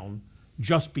down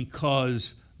just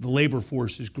because the labor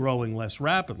force is growing less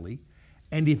rapidly.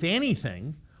 And if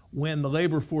anything, when the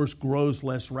labor force grows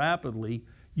less rapidly,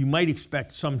 you might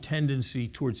expect some tendency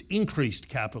towards increased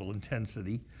capital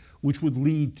intensity, which would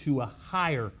lead to a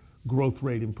higher growth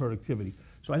rate in productivity.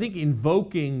 So I think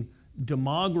invoking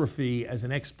demography as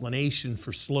an explanation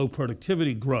for slow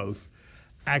productivity growth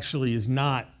actually is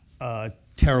not a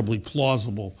terribly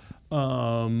plausible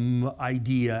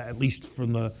idea, at least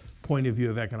from the point of view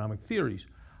of economic theories.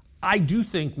 I do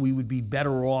think we would be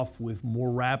better off with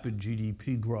more rapid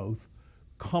GDP growth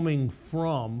coming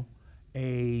from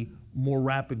a more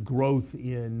rapid growth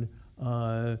in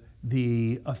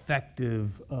the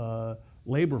effective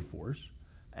labor force.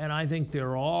 And I think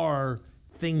there are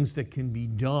things that can be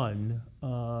done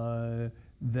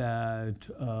that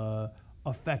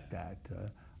affect that.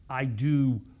 I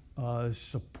do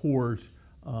support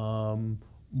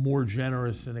more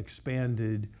generous and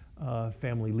expanded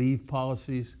family leave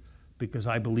policies because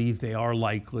I believe they are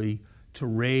likely to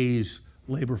raise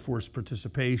labor force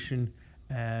participation,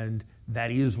 and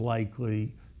that is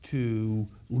likely to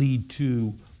lead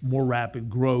to more rapid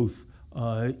growth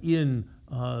in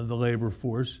the labor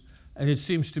force. And it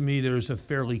seems to me there's a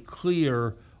fairly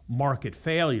clear market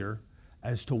failure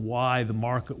as to why the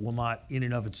market will not in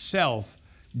and of itself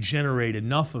generate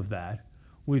enough of that,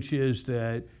 which is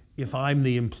that if I'm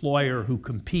the employer who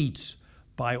competes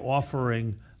by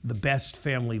offering the best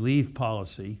family leave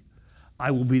policy,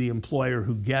 I will be the employer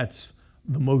who gets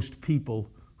the most people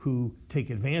who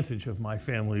take advantage of my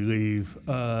family leave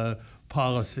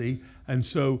policy. And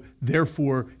so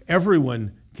therefore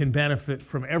everyone can benefit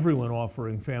from everyone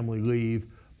offering family leave,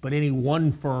 but any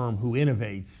one firm who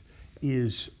innovates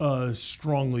is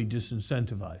strongly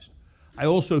disincentivized. I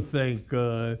also think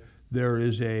there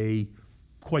is a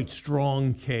quite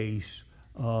strong case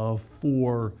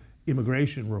for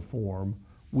immigration reform,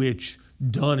 which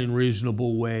done in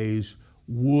reasonable ways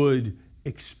would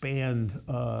expand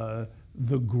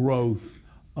the growth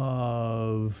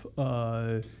of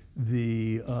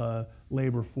the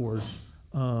labor force,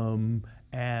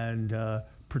 and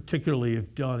particularly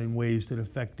if done in ways that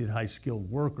affected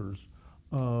high-skilled workers,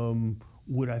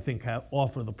 would, I think,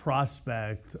 offer the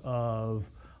prospect of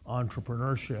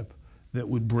entrepreneurship that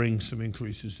would bring some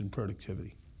increases in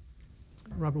productivity.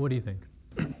 Robert, what do you think?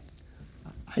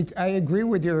 I agree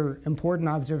with your important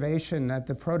observation that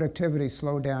the productivity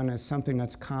slowdown is something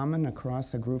that's common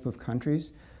across a group of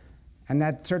countries. And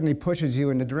that certainly pushes you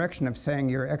in the direction of saying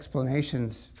your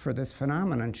explanations for this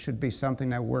phenomenon should be something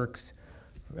that works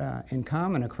in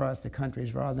common across the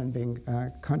countries rather than being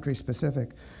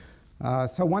country-specific.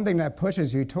 So one thing that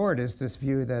pushes you toward is this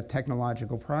view that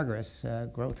technological progress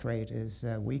growth rate is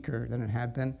weaker than it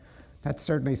had been. That's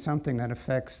certainly something that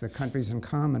affects the countries in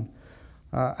common.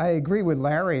 I agree with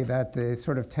Larry that the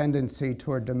sort of tendency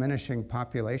toward diminishing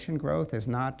population growth is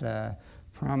not a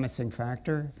promising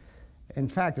factor. In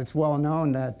fact, it's well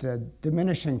known that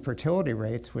diminishing fertility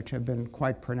rates, which have been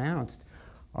quite pronounced,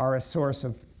 are a source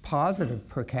of positive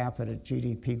per capita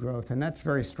GDP growth, and that's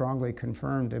very strongly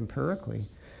confirmed empirically.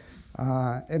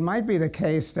 It might be the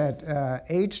case that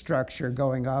age structure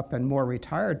going up and more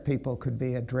retired people could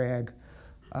be a drag,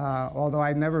 although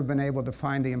I've never been able to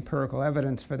find the empirical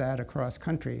evidence for that across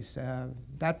countries.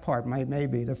 That part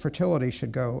maybe. The fertility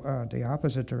should go the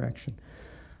opposite direction.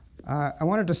 I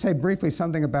wanted to say briefly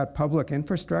something about public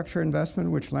infrastructure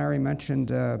investment, which Larry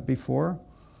mentioned before.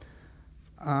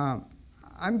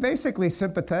 I'm basically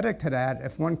sympathetic to that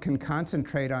if one can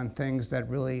concentrate on things that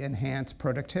really enhance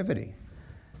productivity.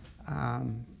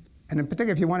 And in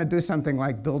particular, if you want to do something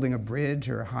like building a bridge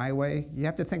or a highway, you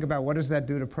have to think about what does that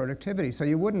do to productivity. So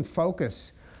you wouldn't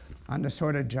focus on the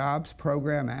sort of jobs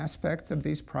program aspects of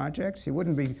these projects. You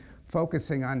wouldn't be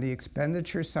focusing on the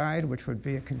expenditure side, which would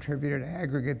be a contributor to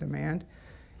aggregate demand.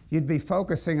 You'd be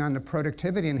focusing on the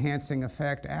productivity enhancing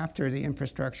effect after the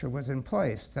infrastructure was in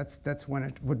place. That's when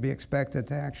it would be expected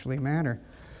to actually matter.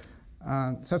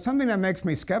 So something that makes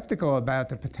me skeptical about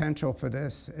the potential for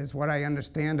this is what I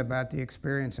understand about the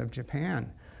experience of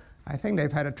Japan. I think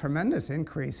they've had a tremendous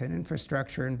increase in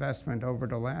infrastructure investment over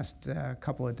the last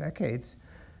couple of decades,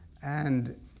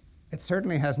 and it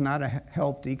certainly has not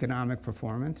helped economic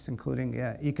performance, including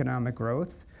economic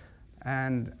growth.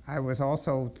 And I was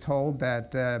also told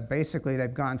that basically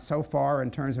they've gone so far in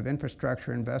terms of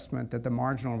infrastructure investment that the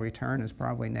marginal return is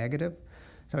probably negative.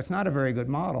 So it's not a very good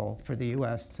model for the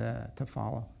U.S. to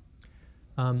follow.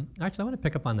 Actually, I want to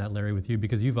pick up on that, Larry, with you,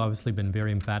 because you've obviously been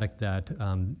very emphatic that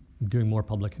doing more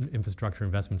public infrastructure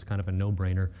investment is kind of a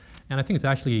no-brainer. And I think it's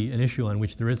actually an issue on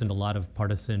which there isn't a lot of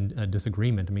partisan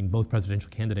disagreement. I mean, both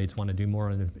presidential candidates want to do more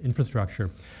on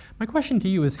infrastructure. My question to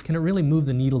you is, can it really move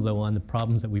the needle, though, on the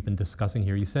problems that we've been discussing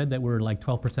here? You said that we're like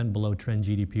 12% below trend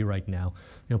GDP right now.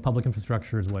 You know, public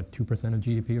infrastructure is, what, 2% of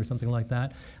GDP or something like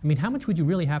that? I mean, how much would you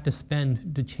really have to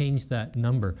spend to change that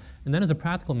number? And then as a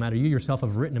practical matter, you yourself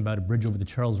have written about a bridge over the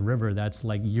Charles River that's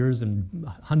like years and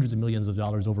hundreds of millions of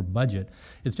dollars over budget.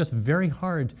 It's just very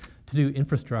hard to do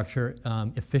infrastructure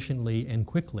efficiently and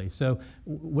quickly. So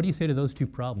what do you say to those two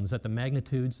problems, that the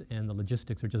magnitudes and the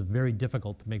logistics are just very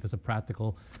difficult to make this a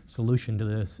practical solution to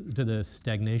this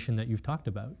stagnation that you've talked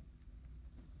about?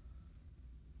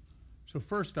 So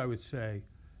first I would say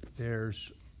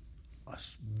there's a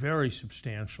very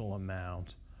substantial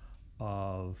amount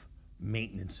of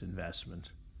maintenance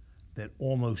investment that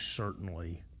almost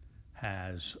certainly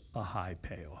has a high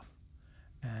payoff.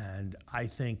 And I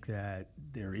think that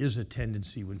there is a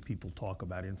tendency when people talk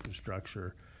about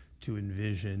infrastructure to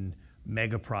envision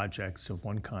mega projects of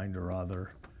one kind or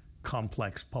other,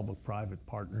 complex public-private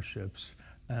partnerships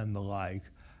and the like.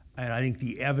 And I think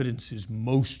the evidence is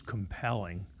most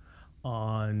compelling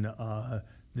on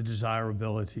the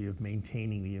desirability of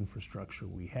maintaining the infrastructure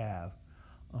we have.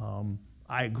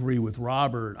 I agree with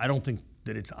Robert. I don't think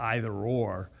that it's either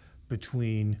or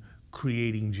between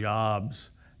creating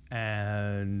jobs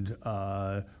and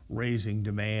raising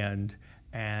demand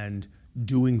and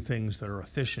doing things that are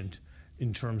efficient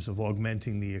in terms of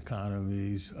augmenting the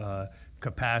economy's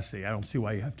capacity. I don't see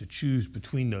why you have to choose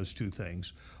between those two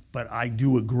things. But I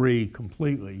do agree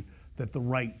completely that the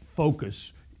right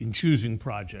focus in choosing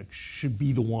projects should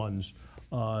be the ones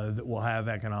that will have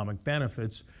economic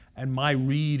benefits. And my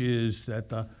read is that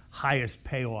the highest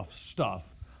payoff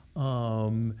stuff,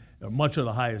 much of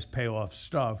the highest payoff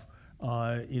stuff,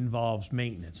 involves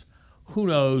maintenance. Who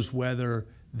knows whether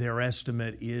their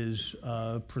estimate is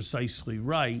precisely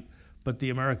right, but the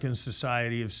American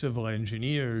Society of Civil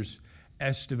Engineers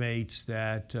estimates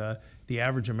that the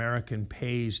average American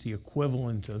pays the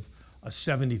equivalent of a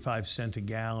 75-cent a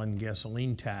gallon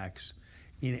gasoline tax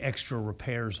in extra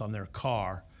repairs on their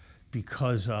car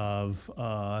because of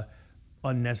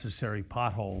unnecessary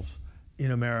potholes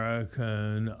in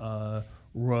American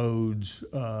roads,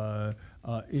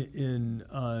 in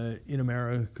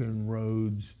American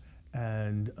roads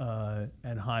and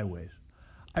highways.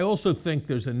 I also think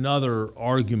there's another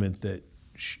argument that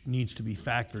needs to be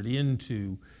factored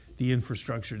into the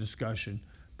infrastructure discussion,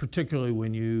 particularly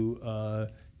when you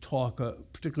talk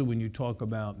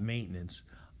about maintenance,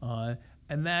 and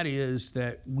that is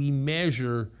that we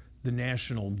measure the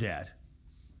national debt.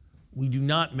 We do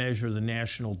not measure the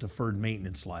national deferred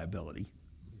maintenance liability.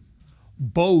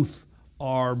 Both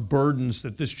are burdens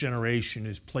that this generation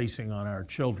is placing on our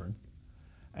children.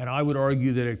 And I would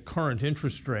argue that at current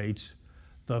interest rates,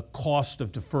 the cost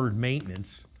of deferred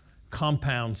maintenance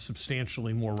compounds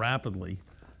substantially more rapidly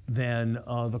than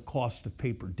the cost of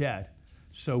paper debt.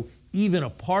 So even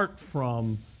apart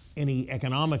from any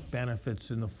economic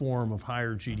benefits in the form of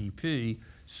higher GDP,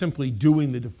 simply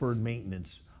doing the deferred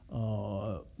maintenance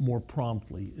more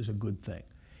promptly is a good thing.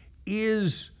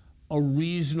 Is a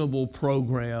reasonable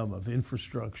program of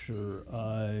infrastructure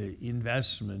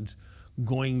investment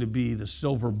going to be the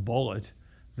silver bullet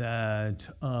that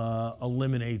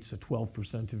eliminates a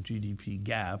 12% of GDP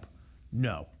gap?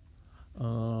 No.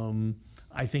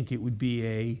 I think it would be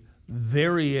a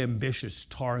very ambitious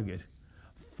target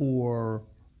for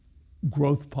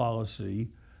growth policy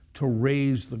to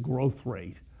raise the growth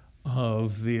rate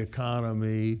of the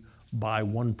economy by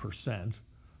 1%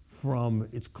 from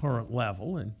its current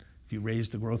level. And if you raise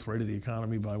the growth rate of the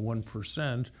economy by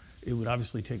 1%, it would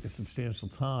obviously take a substantial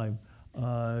time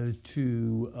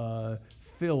to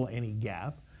fill any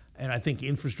gap. And I think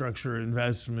infrastructure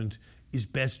investment is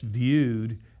best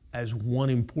viewed as one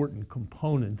important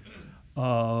component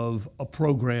of a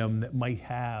program that might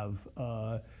have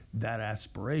that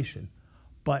aspiration.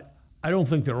 But I don't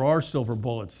think there are silver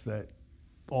bullets that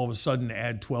all of a sudden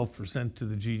add 12% to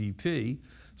the GDP.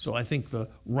 So I think the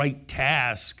right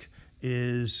task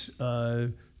is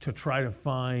to try to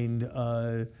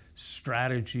find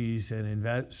strategies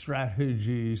and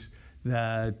strategies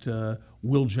that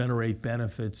will generate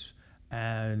benefits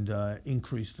and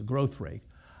increase the growth rate.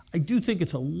 I do think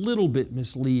it's a little bit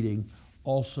misleading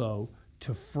also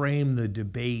to frame the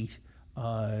debate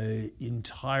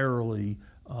entirely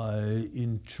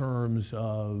in terms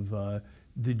of the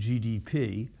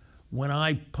GDP. When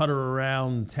I putter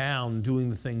around town doing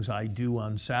the things I do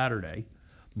on Saturday,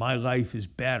 my life is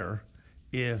better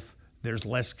if there's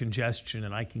less congestion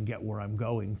and I can get where I'm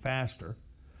going faster.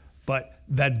 But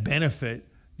that benefit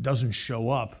doesn't show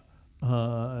up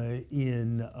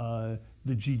in the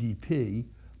GDP,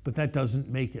 but that doesn't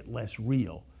make it less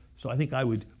real. So I think I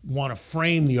would want to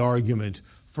frame the argument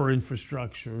for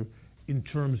infrastructure in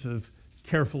terms of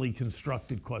carefully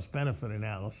constructed cost-benefit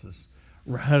analysis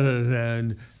rather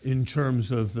than in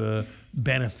terms of the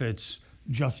benefits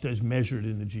just as measured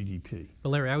in the GDP. But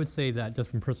Larry, I would say that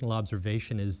just from personal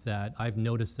observation is that I've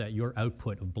noticed that your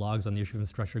output of blogs on the issue of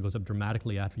infrastructure goes up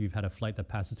dramatically after you've had a flight that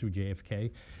passes through JFK.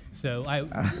 So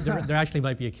there actually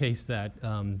might be a case that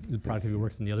the productivity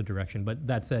works in the other direction. But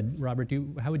that said, Robert,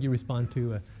 how would you respond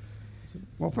to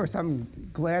Well, first, I'm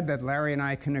glad that Larry and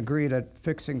I can agree that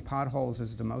fixing potholes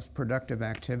is the most productive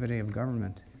activity of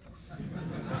government.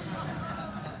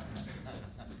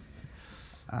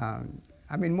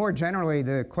 I mean, more generally,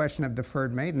 the question of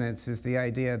deferred maintenance is the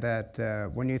idea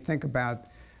that when you think about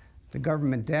the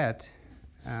government debt,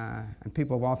 and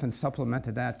people have often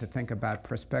supplemented that to think about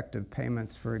prospective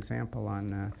payments, for example,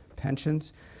 on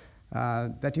pensions,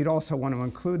 that you'd also want to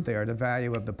include there the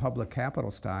value of the public capital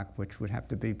stock, which would have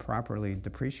to be properly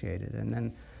depreciated. And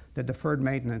then the deferred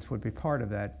maintenance would be part of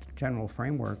that general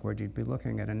framework where you'd be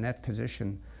looking at a net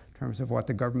position in terms of what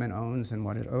the government owns and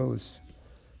what it owes.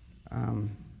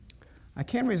 I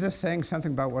can't resist saying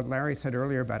something about what Larry said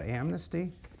earlier about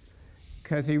amnesty,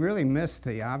 because he really missed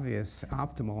the obvious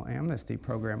optimal amnesty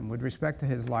program with respect to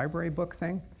his library book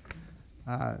thing.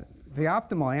 The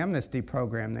optimal amnesty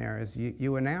program there is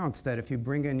you announce that if you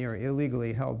bring in your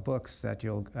illegally held books that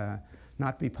you'll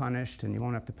not be punished and you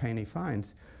won't have to pay any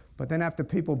fines. But then after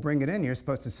people bring it in, you're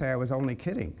supposed to say, I was only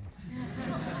kidding.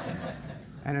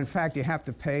 And in fact, you have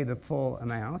to pay the full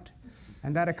amount.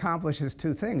 And that accomplishes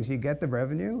two things. You get the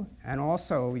revenue, and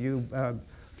also you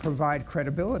provide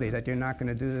credibility that you're not going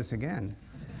to do this again.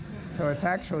 So it's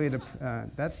actually,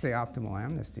 that's the optimal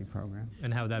amnesty program.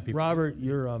 And how would that be? Robert,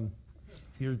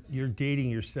 you're dating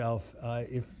yourself.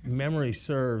 If memory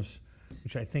serves,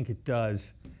 which I think it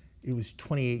does, it was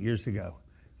 28 years ago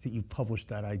that you published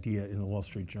that idea in the Wall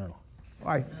Street Journal.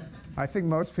 I think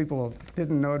most people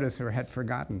didn't notice or had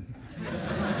forgotten.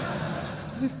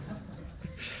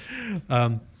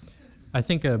 I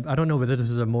think, I don't know whether this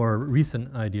is a more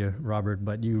recent idea, Robert,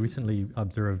 but you recently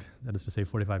observed, that is to say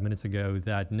 45 minutes ago,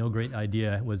 that no great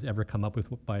idea was ever come up with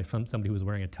from somebody who was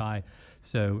wearing a tie.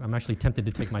 So I'm actually tempted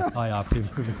to take my tie off to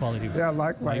improve the quality of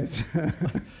likewise.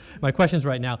 my questions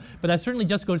right now. But that certainly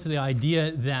just goes to the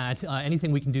idea that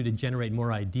anything we can do to generate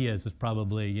more ideas is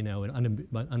probably, you know, an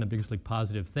unambiguously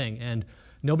positive thing. And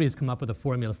nobody has come up with a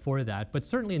formula for that, but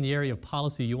certainly in the area of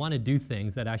policy, you want to do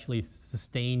things that actually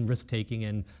sustain risk-taking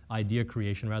and idea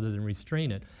creation rather than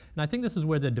restrain it. And I think this is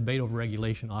where the debate over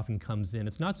regulation often comes in.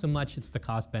 It's not so much it's the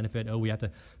cost-benefit, oh, we have to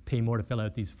pay more to fill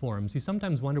out these forms. You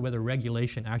sometimes wonder whether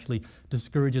regulation actually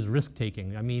discourages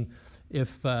risk-taking. I mean,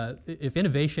 if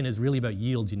innovation is really about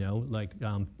yield, you know, like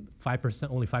 5%,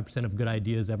 only 5% of good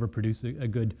ideas ever produce a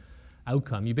good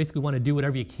outcome. You basically want to do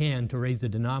whatever you can to raise the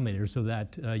denominator so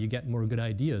that you get more good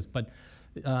ideas. But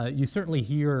you certainly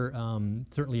hear,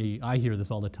 certainly I hear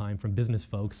this all the time from business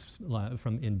folks,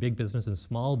 from in big business and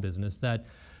small business, that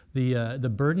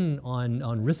the burden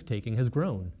on risk-taking has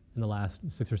grown in the last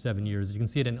 6 or 7 years. You can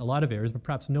see it in a lot of areas, but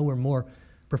perhaps nowhere more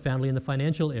profoundly in the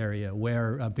financial area,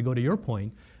 where, to go to your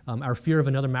point, our fear of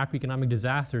another macroeconomic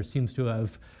disaster seems to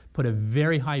have put a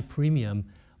very high premium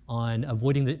on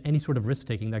avoiding any sort of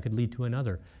risk-taking that could lead to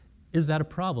another. Is that a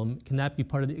problem? Can that be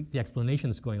part of the explanation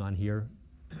that's going on here?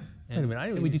 And wait a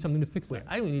minute, can we do something to fix that?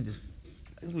 I think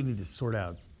we need to sort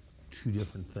out two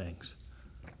different things.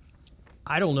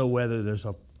 I don't know whether there's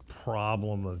a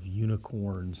problem of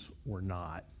unicorns or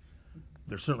not.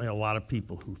 There's certainly a lot of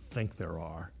people who think there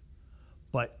are,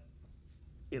 but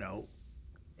you know,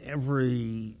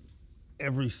 every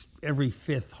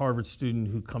fifth Harvard student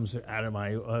who comes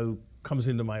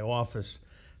into my office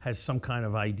has some kind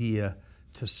of idea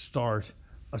to start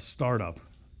a startup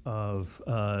of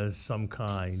some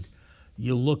kind.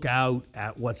 You look out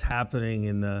at what's happening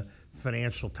in the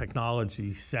financial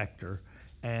technology sector,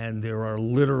 and there are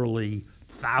literally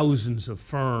thousands of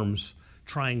firms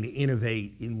trying to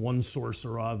innovate in one source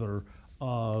or other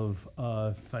of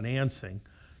financing.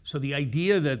 So the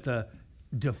idea that the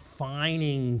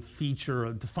defining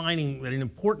feature, that an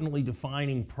importantly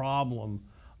defining problem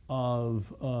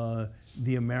of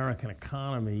the American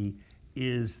economy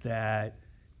is that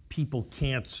people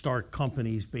can't start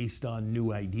companies based on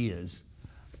new ideas,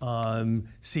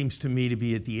 seems to me to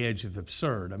be at the edge of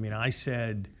absurd. I mean, I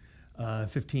said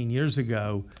 15 years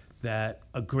ago that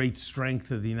a great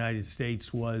strength of the United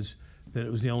States was that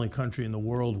it was the only country in the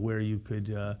world where you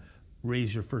could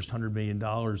raise your first $100 million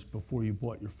before you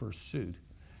bought your first suit.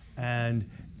 And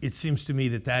it seems to me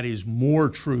that that is more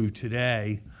true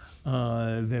today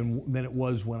than it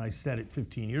was when I said it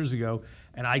 15 years ago.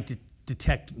 And I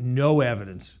detect no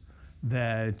evidence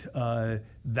that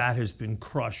that has been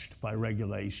crushed by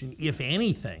regulation. If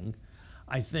anything,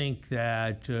 I think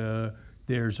that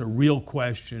there's a real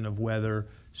question of whether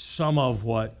some of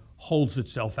what holds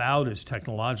itself out as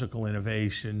technological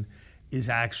innovation is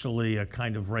actually a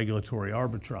kind of regulatory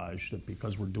arbitrage, that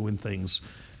because we're doing things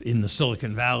in the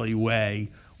Silicon Valley way,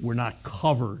 we're not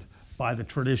covered by the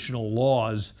traditional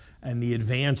laws, and the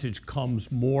advantage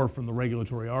comes more from the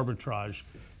regulatory arbitrage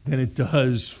than it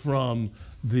does from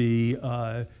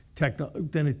the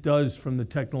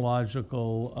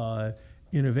technological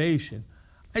innovation.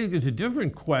 I think there's a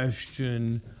different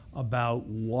question about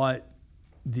what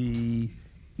the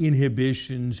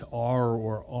inhibitions are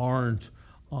or aren't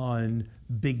on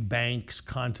big banks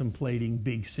contemplating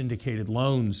big syndicated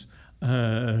loans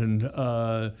and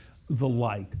the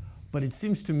like. But it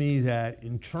seems to me that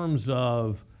in terms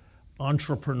of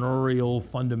entrepreneurial,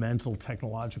 fundamental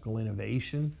technological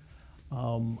innovation,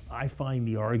 I find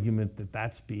the argument that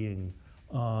that's being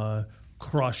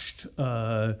crushed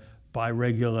by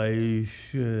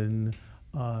regulation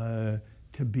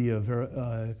to be a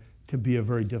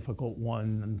very difficult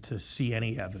one to see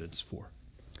any evidence for.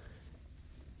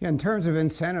 Yeah, in terms of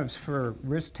incentives for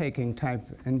risk-taking type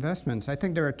investments, I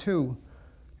think there are two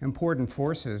important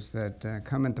forces that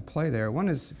come into play there. One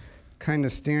is kind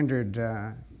of standard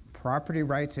property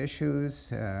rights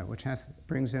issues, which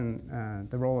brings in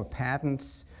the role of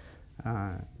patents,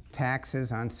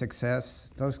 taxes on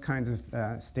success, those kinds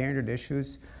of standard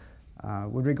issues.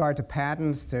 With regard to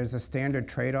patents, there's a standard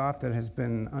trade-off that has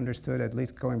been understood, at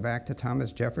least going back to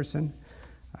Thomas Jefferson,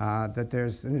 that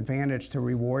there's an advantage to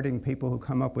rewarding people who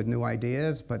come up with new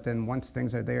ideas, but then once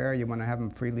things are there, you want to have them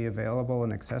freely available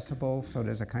and accessible, so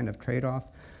there's a kind of trade-off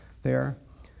there.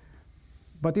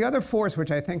 But the other force, which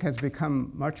I think has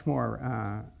become much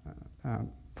more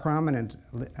prominent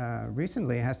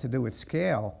recently, has to do with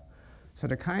scale. So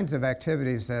the kinds of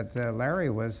activities that Larry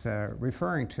was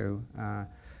referring to,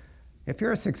 if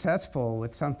you're successful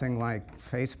with something like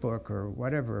Facebook or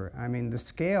whatever, I mean, the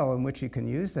scale in which you can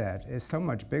use that is so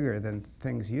much bigger than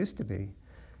things used to be.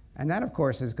 And that, of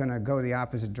course, is going to go the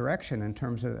opposite direction in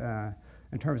terms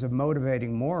of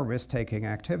motivating more risk-taking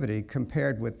activity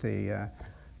compared with the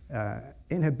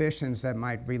inhibitions that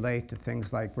might relate to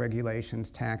things like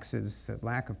regulations, taxes,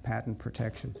 lack of patent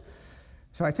protection.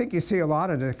 So I think you see a lot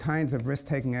of the kinds of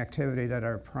risk-taking activity that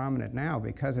are prominent now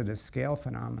because of this scale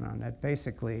phenomenon, that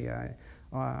basically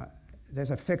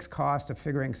there's a fixed cost of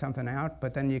figuring something out,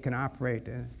 but then you can operate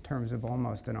in terms of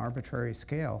almost an arbitrary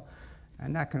scale.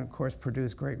 And that can, of course,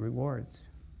 produce great rewards.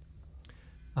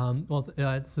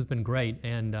 This has been great,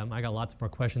 and I got lots more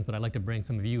questions, but I'd like to bring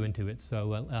some of you into it.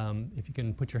 So if you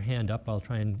can put your hand up, I'll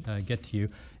try and get to you.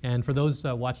 And for those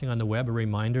watching on the web, a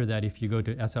reminder that if you go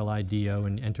to SLIDO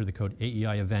and enter the code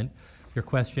AEI event, your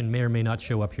question may or may not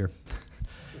show up here.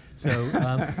 So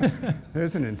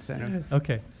there's an incentive.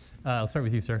 Okay, I'll start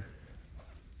with you, sir.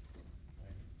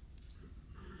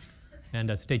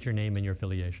 And state your name and your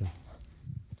affiliation.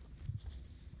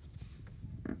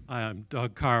 Hi, I'm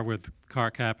Doug Carr with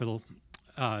Carr Capital.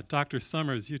 Dr.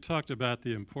 Summers, you talked about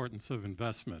the importance of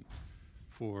investment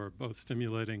for both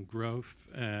stimulating growth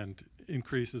and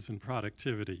increases in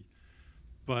productivity.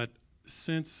 But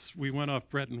since we went off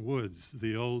Bretton Woods,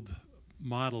 the old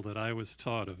model that I was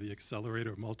taught of the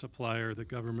accelerator multiplier, the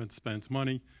government spends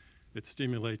money, it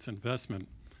stimulates investment,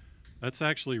 that's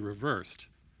actually reversed.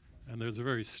 And there's a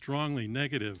very strongly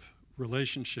negative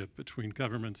relationship between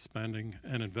government spending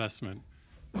and investment.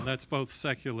 And that's both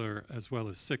secular as well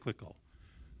as cyclical.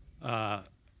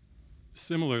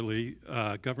 Similarly,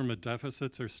 government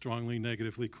deficits are strongly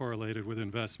negatively correlated with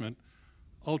investment.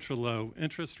 Ultra-low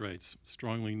interest rates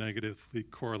strongly negatively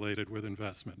correlated with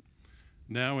investment.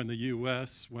 Now in the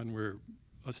U.S., when we're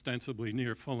ostensibly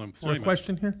near full employment. Is there a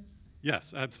question here?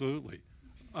 Yes, absolutely.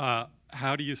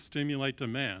 How do you stimulate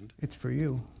demand? It's for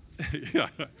you. Yeah.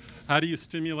 How do you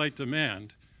stimulate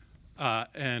demand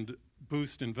and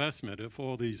boost investment if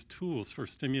all these tools for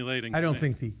stimulating?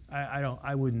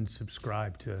 I wouldn't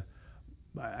subscribe to.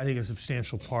 I think a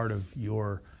substantial part of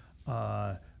your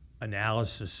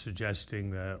analysis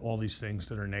suggesting that all these things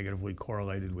that are negatively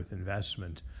correlated with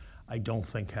investment, I don't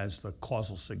think has the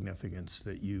causal significance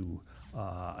that you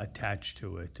attach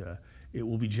to it. It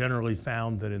will be generally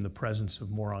found that in the presence of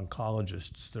more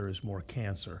oncologists, there is more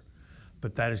cancer,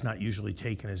 but that is not usually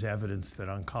taken as evidence that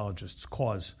oncologists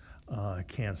cause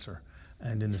cancer.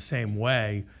 And in the same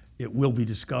way, it will be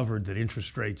discovered that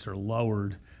interest rates are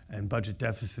lowered and budget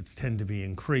deficits tend to be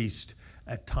increased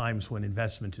at times when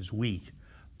investment is weak.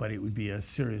 But it would be a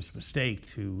serious mistake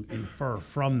to infer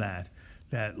from that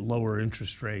lower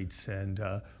interest rates and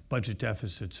budget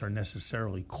deficits are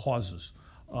necessarily causes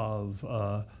of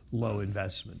low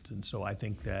investment. And so I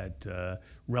think that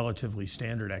relatively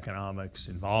standard economics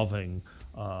involving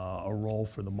a role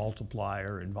for the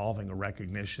multiplier, involving a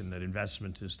recognition that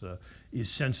investment is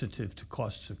sensitive to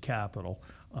costs of capital,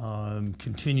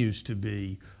 continues to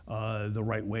be the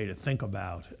right way to think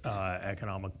about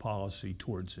economic policy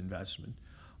towards investment.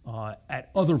 At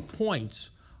other points,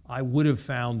 I would have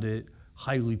found it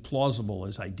highly plausible,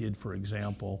 as I did, for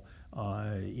example,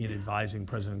 in advising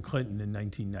President Clinton in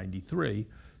 1993,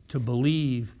 to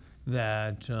believe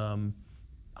that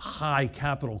high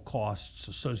capital costs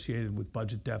associated with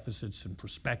budget deficits and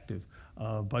prospective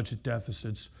budget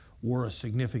deficits were a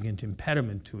significant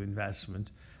impediment to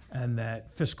investment, and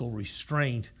that fiscal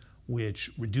restraint, which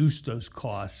reduced those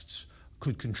costs,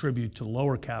 could contribute to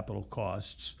lower capital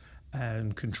costs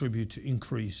and contribute to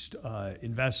increased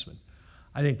investment.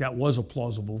 I think that was a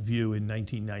plausible view in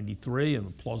 1993 and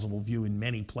a plausible view in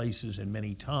many places and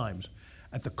many times.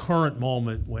 At the current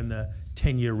moment, when the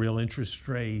 10-year real interest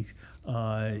rate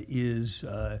is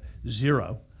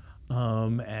 0,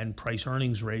 and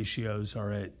price-earnings ratios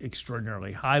are at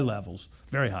extraordinarily high levels,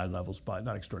 very high levels,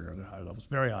 not extraordinarily high levels,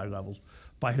 very high levels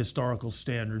by historical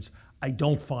standards, I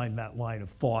don't find that line of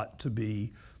thought to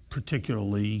be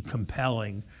particularly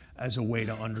compelling as a way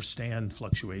to understand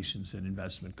fluctuations in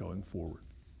investment going forward.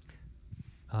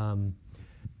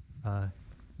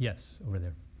 Yes, over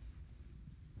there.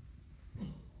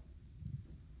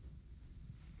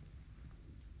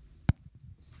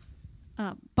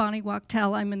 Bonnie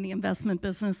Wachtel, I'm in the investment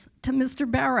business. To Mr.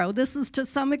 Barro, this is to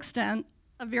some extent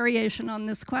a variation on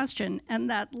this question, and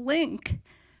that link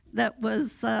that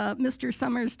was Mr.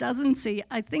 Summers doesn't see,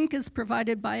 I think is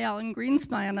provided by Alan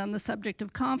Greenspan on the subject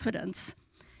of confidence.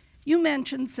 You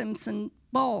mentioned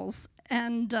Simpson-Bowles,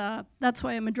 and that's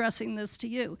why I'm addressing this to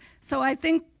you. So I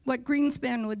think what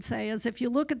Greenspan would say is if you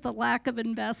look at the lack of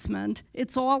investment,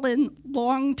 it's all in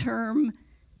long-term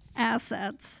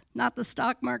assets, not the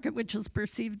stock market, which is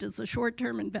perceived as a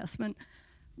short-term investment,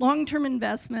 long-term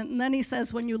investment. And then he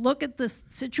says, when you look at the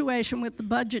situation with the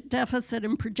budget deficit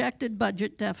and projected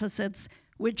budget deficits,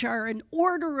 which are an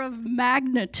order of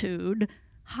magnitude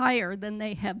higher than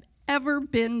they have ever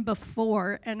been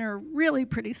before and are really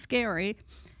pretty scary,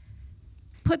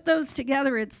 put those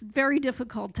together, it's very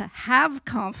difficult to have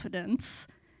confidence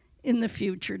in the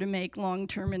future to make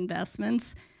long-term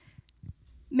investments.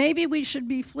 Maybe we should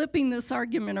be flipping this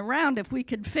argument around. If we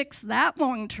could fix that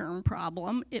long-term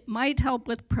problem, it might help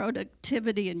with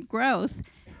productivity and growth.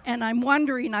 And I'm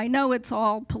wondering, I know it's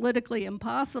all politically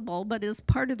impossible, but is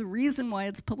part of the reason why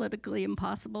it's politically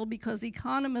impossible because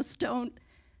economists don't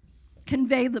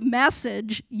convey the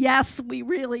message, yes, we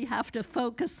really have to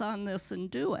focus on this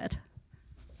and do it.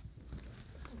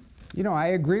 You know, I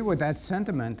agree with that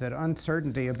sentiment that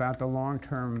uncertainty about the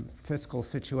long-term fiscal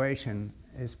situation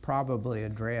is probably a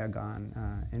drag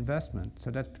on investment.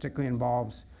 So that particularly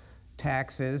involves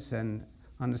taxes, and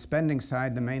on the spending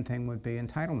side, the main thing would be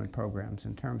entitlement programs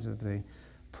in terms of the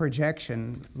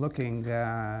projection looking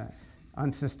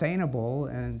unsustainable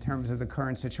in terms of the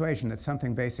current situation, that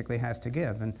something basically has to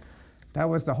give. And that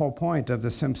was the whole point of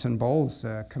the Simpson-Bowles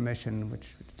Commission,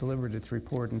 which delivered its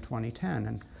report in 2010.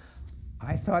 And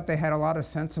I thought they had a lot of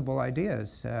sensible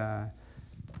ideas.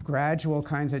 Gradual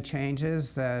kinds of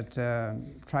changes that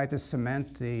try to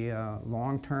cement the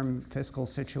long-term fiscal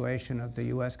situation of the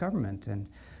U.S. government. And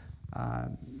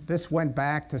this went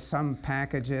back to some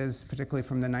packages, particularly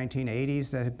from the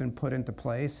 1980s, that had been put into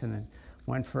place, and it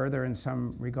went further in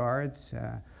some regards.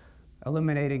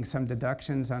 Eliminating some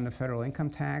deductions on the federal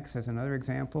income tax as another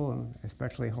example,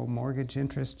 especially home mortgage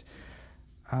interest.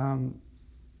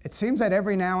 It seems that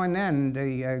every now and then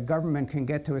the government can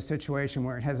get to a situation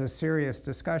where it has a serious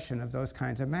discussion of those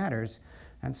kinds of matters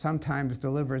and sometimes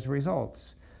delivers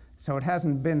results. So it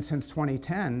hasn't been since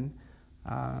 2010.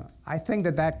 I think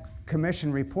that that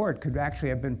commission report could actually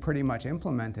have been pretty much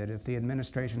implemented if the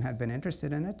administration had been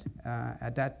interested in it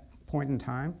at that point in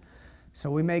time. So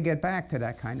we may get back to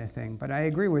that kind of thing. But I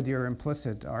agree with your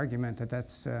implicit argument that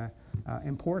that's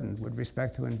important with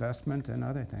respect to investment and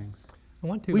other things.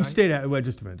 We've stayed out. Well,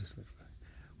 just a minute.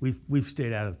 We've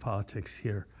stayed out of politics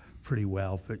here pretty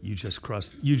well, but you just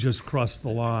crossed the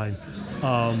line.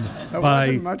 That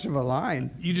wasn't much of a line.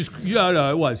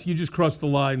 No, it was. You just crossed the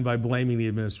line by blaming the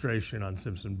administration on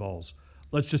Simpson-Bowles.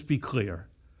 Let's just be clear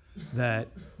that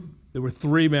there were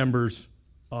 3 members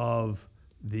of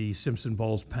the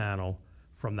Simpson-Bowles panel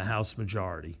from the House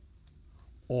majority.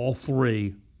 All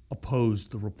 3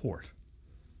 opposed the report.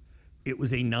 It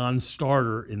was a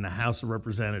non-starter in the House of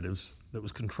Representatives that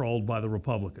was controlled by the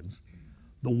Republicans.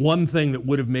 The one thing that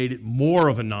would have made it more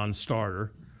of a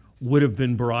non-starter would have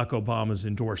been Barack Obama's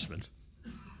endorsement.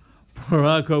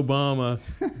 Barack Obama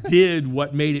did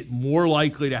what made it more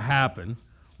likely to happen,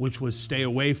 which was stay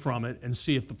away from it and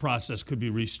see if the process could be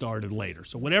restarted later.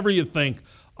 So whatever you think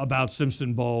about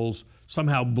Simpson-Bowles,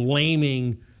 somehow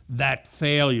blaming that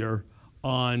failure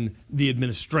on the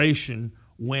administration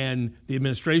when the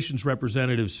administration's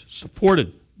representatives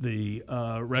supported the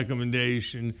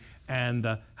recommendation and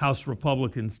the House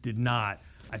Republicans did not,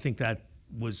 I think that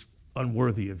was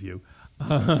unworthy of you.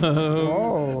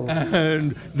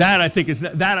 And that I think is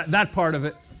that part of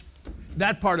it.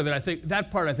 That part I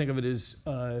think of it is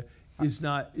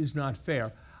not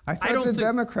fair. I thought the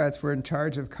Democrats were in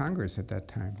charge of Congress at that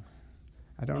time.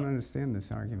 I don't understand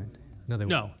this argument. No,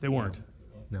 they weren't.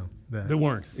 No, They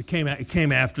weren't. It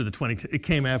came after the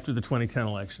 2010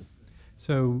 election.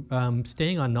 So,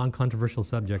 staying on non-controversial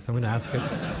subjects, I'm going to ask it.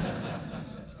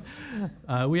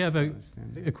 We have a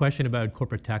question about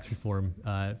corporate tax reform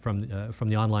from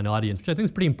the online audience, which I think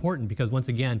is pretty important because, once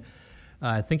again,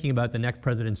 thinking about the next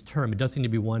president's term, it does seem to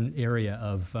be one area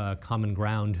of common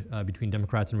ground between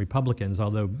Democrats and Republicans,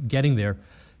 although getting there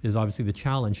is obviously the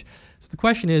challenge. So the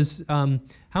question is,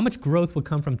 how much growth will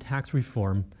come from tax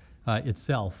reform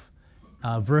itself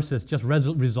versus just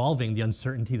resolving the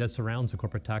uncertainty that surrounds the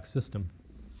corporate tax system?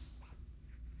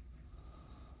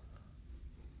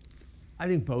 I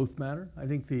think both matter. I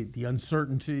think the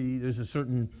uncertainty, there's a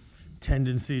certain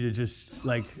tendency to just,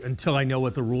 like, until I know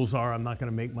what the rules are, I'm not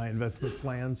going to make my investment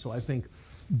plan. So I think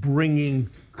bringing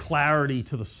clarity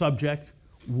to the subject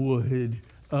would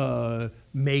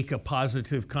make a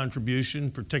positive contribution,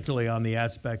 particularly on the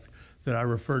aspect that I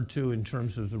referred to in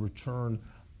terms of the return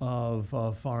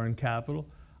of foreign capital.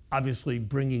 Obviously,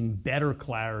 bringing better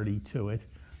clarity to it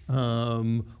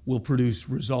will produce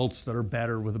results that are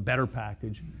better with a better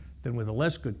package than with a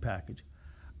less good package.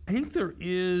 I think there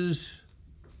is,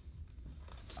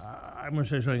 I'm going to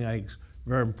say something I think is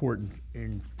very important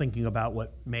in thinking about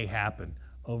what may happen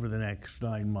over the next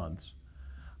 9 months.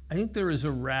 I think there is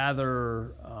a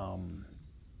rather,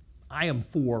 I am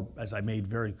for, as I made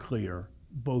very clear,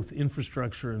 both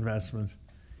infrastructure investment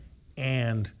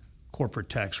and corporate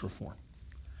tax reform.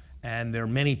 And there are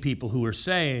many people who are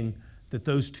saying that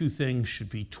those two things should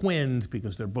be twinned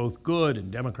because they're both good,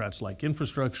 and Democrats like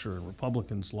infrastructure and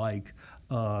Republicans like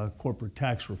corporate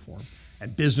tax reform,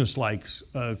 and business likes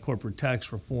corporate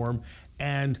tax reform,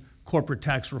 and corporate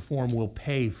tax reform will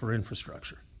pay for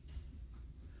infrastructure.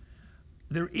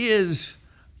 There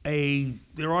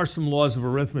are some laws of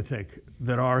arithmetic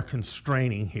that are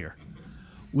constraining here,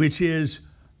 which is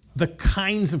the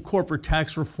kinds of corporate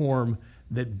tax reform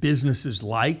that businesses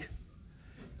like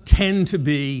tend to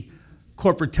be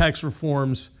corporate tax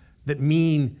reforms that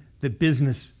mean that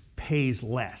business pays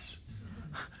less.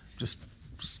 just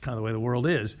kind of the way the world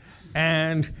is.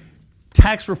 And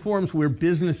tax reforms where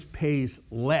business pays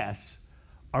less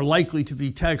are likely to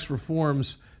be tax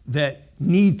reforms that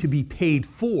need to be paid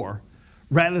for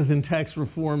rather than tax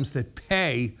reforms that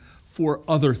pay for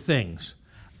other things.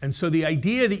 And so the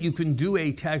idea that you can do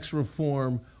a tax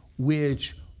reform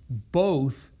which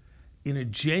both, in a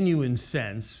genuine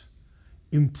sense,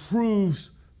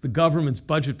 improves the government's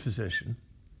budget position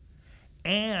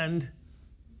and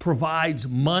provides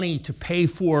money to pay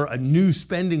for a new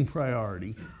spending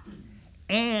priority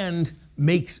and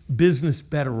makes business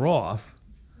better off,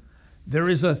 there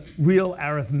is a real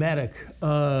arithmetic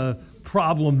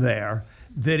problem there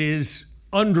that is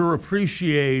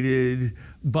underappreciated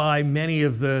by many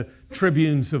of the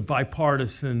tribunes of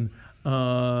bipartisan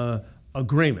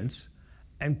agreements.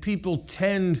 And people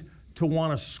tend to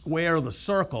want to square the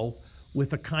circle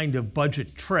with a kind of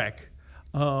budget trick,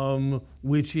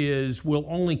 which is we'll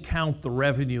only count the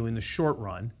revenue in the short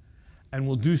run, and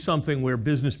we'll do something where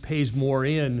business pays more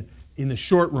in the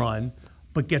short run,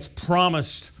 but gets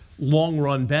promised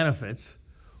long-run benefits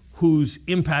whose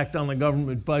impact on the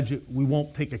government budget we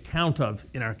won't take account of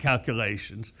in our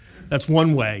calculations. That's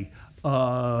one way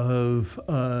of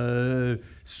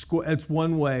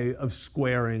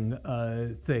squaring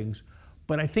things.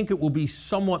 But I think it will be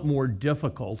somewhat more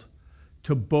difficult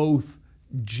to both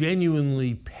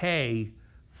genuinely pay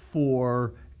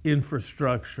for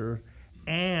infrastructure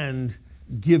and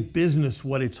give business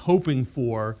what it's hoping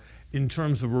for in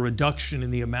terms of a reduction in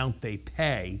the amount they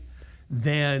pay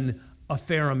than a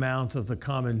fair amount of the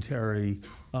commentary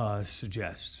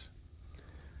suggests.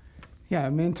 Yeah, I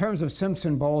mean, in terms of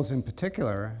Simpson-Bowles in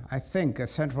particular, I think a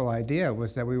central idea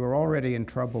was that we were already in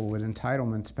trouble with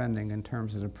entitlement spending in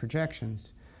terms of the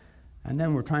projections. And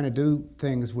then we're trying to do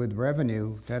things with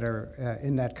revenue that are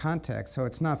in that context. So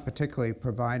it's not particularly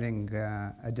providing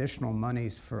additional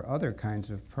monies for other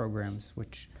kinds of programs,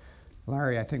 which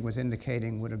Larry, I think, was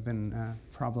indicating would have been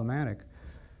problematic.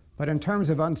 But in terms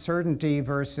of uncertainty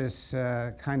versus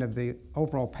kind of the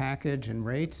overall package and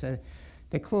rates,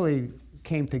 they clearly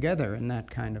came together in that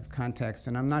kind of context.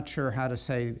 And I'm not sure how to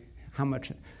say how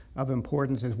much of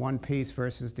importance is one piece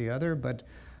versus the other, but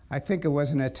I think it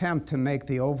was an attempt to make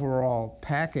the overall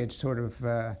package sort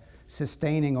of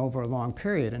sustaining over a long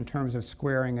period in terms of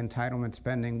squaring entitlement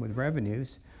spending with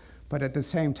revenues. But at the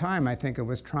same time, I think it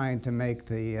was trying to make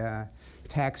the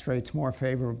tax rates more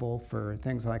favorable for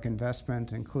things like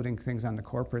investment, including things on the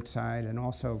corporate side, and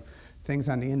also things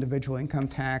on the individual income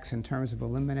tax in terms of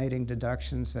eliminating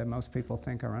deductions that most people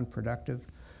think are unproductive.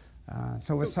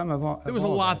 So with some of all, there was a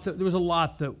lot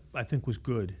that I think was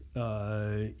good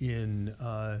in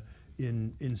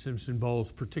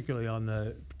Simpson-Bowles, particularly on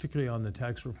the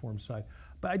tax reform side.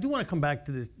 But I do want to come back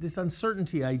to this. This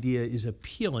uncertainty idea is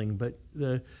appealing, but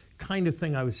the kind of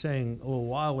thing I was saying a little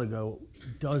while ago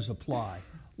does apply.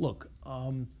 Look,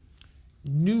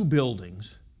 new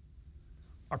buildings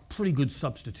are pretty good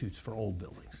substitutes for old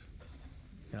buildings.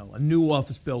 You know, a new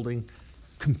office building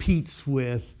competes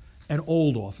with an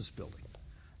old office building.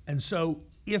 And so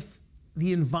if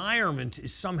the environment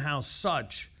is somehow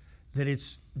such that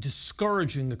it's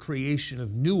discouraging the creation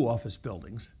of new office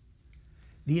buildings,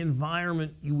 the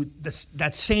environment,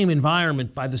 that same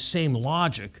environment, by the same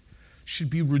logic, should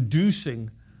be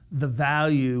reducing the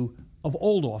value of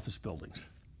old office buildings.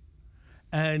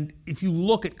 And if you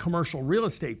look at commercial real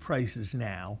estate prices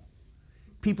now,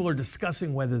 people are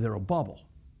discussing whether they're a bubble.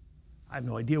 I have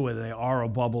no idea whether they are a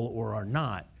bubble or are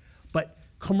not. But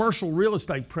commercial real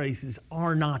estate prices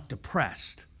are not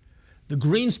depressed. The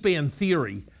Greenspan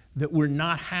theory that we're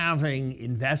not having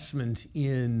investment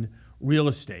in real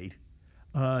estate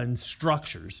and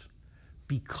structures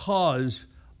because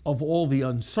of all the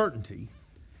uncertainty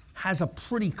has a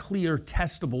pretty clear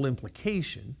testable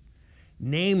implication,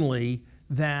 namely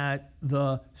that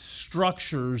the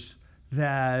structures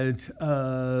that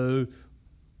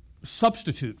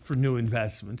substitute for new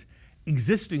investment,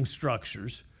 existing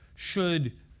structures,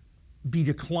 should be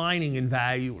declining in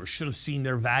value, or should have seen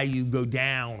their value go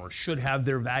down, or should have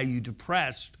their value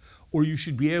depressed, or you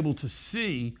should be able to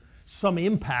see some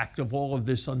impact of all of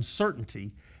this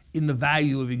uncertainty in the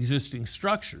value of existing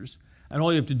structures. And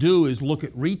all you have to do is look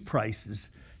at REIT prices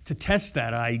to test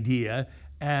that idea,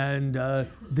 and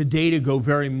the data go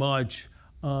very much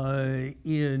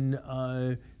in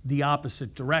the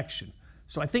opposite direction.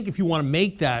 So I think if you want to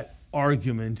make that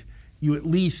argument, you at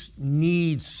least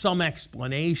need some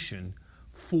explanation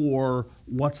for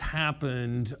what's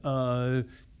happened to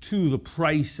the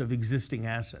price of existing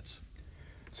assets.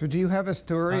 So do you have a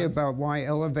story about why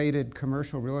elevated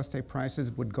commercial real estate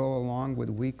prices would go along with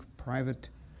weak private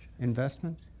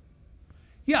investment?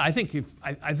 Yeah, I think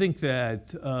that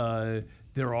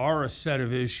there are a set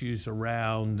of issues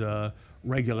around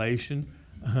regulation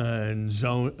and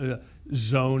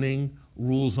zoning,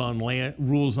 rules on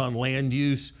land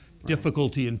use,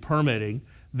 difficulty in permitting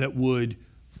that would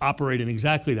operate in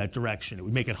exactly that direction. It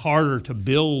would make it harder to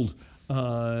build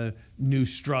new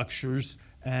structures,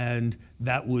 and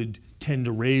that would tend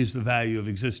to raise the value of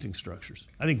existing structures.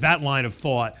 I think that line of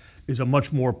thought is a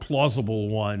much more plausible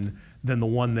one than the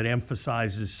one that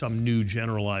emphasizes some new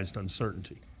generalized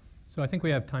uncertainty. So I think we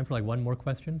have time for like one more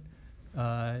question.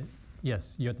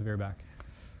 Yes, you at the very back.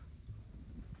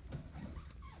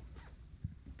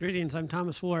 Greetings, I'm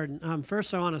Thomas Ward.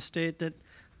 First, I want to state that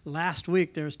last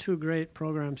week there was two great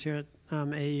programs here at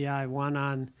AEI, one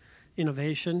on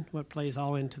innovation, what plays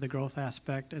all into the growth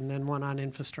aspect, and then one on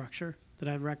infrastructure that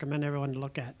I'd recommend everyone to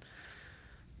look at.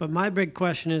 But my big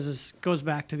question goes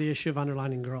back to the issue of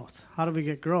underlining growth. How do we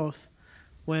get growth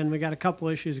when we got a couple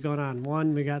issues going on?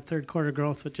 One, we got third quarter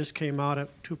growth that just came out at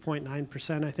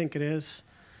 2.9%, I think it is.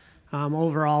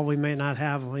 Overall, we may not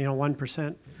have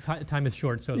 1%. Time is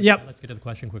short, so yep. Let's get to the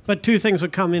question quickly. But two things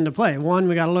would come into play. One,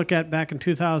 we got to look at back in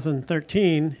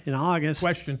 2013 in August.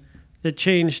 Question. It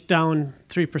changed down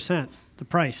 3%, the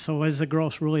price. So is the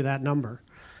growth really that number?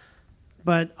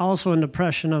 But also in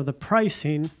depression of the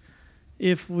pricing,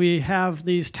 if we have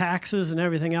these taxes and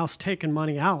everything else taking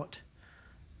money out,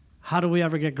 how do we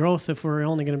ever get growth if we're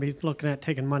only going to be looking at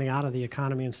taking money out of the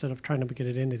economy instead of trying to get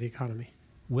it into the economy?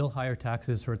 Will higher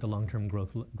taxes hurt the long-term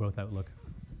growth outlook?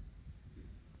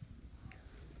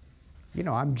 You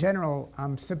know,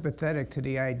 I'm sympathetic to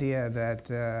the idea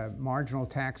that marginal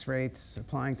tax rates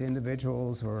applying to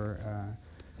individuals or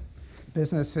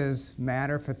businesses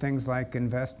matter for things like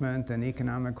investment and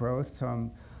economic growth. So I'm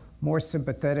more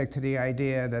sympathetic to the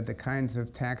idea that the kinds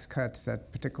of tax cuts that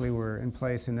particularly were in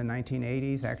place in the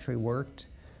 1980s actually worked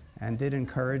and did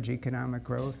encourage economic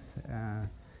growth.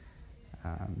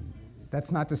 That's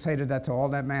not to say that that's all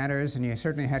that matters, and you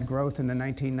certainly had growth in the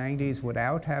 1990s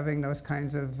without having those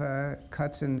kinds of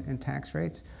cuts in tax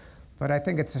rates. But I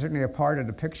think it's certainly a part of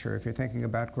the picture if you're thinking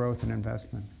about growth and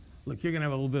investment. Look, you're going to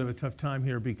have a little bit of a tough time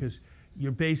here because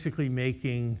you're basically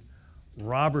making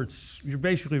you're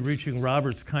basically reaching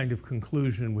Robert's kind of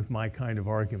conclusion with my kind of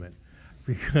argument.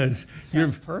 Because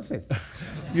Sounds perfect.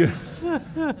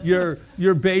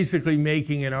 You're basically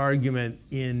making an argument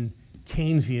in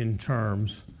Keynesian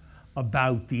terms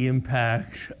about the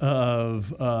impact of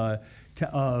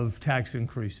tax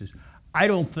increases. I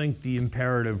don't think the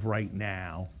imperative right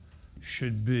now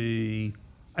should be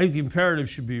I think the imperative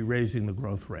should be raising the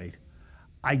growth rate.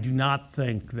 I do not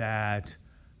think that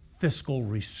fiscal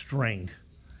restraint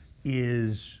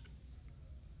is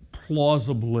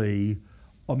plausibly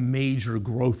a major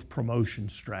growth promotion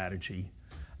strategy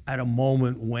at a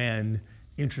moment when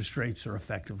interest rates are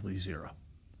effectively zero.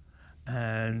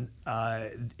 And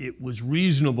it was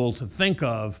reasonable to think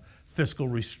of fiscal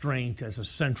restraint as a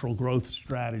central growth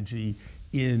strategy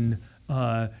in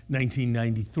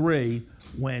 1993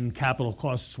 when capital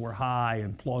costs were high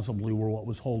and plausibly were what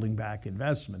was holding back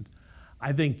investment.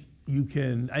 I think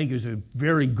there's a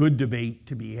very good debate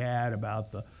to be had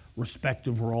about the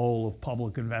respective role of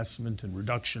public investment and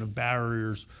reduction of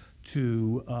barriers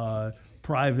to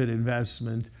private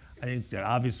investment. I think that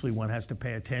obviously one has to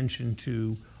pay attention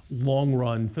to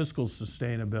long-run fiscal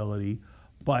sustainability,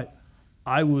 but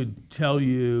I would tell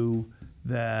you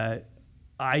that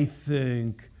I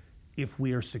think if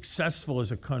we are successful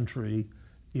as a country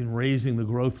in raising the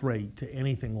growth rate to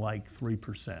anything like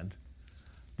 3%,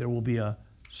 there will be a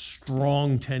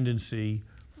strong tendency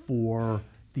for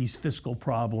these fiscal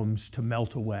problems to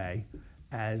melt away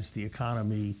as the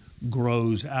economy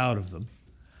grows out of them,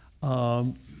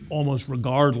 almost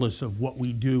regardless of what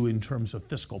we do in terms of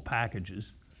fiscal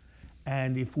packages.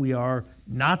 And if we are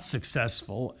not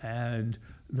successful and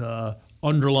the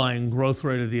underlying growth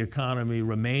rate of the economy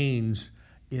remains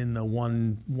in the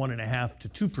 1.5% to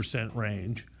 2%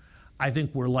 range, I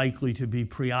think we're likely to be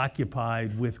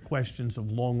preoccupied with questions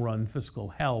of long-run fiscal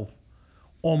health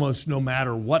almost no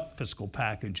matter what fiscal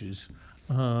packages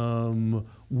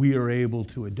we are able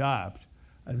to adopt.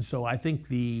 And so I think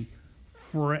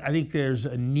there's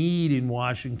a need in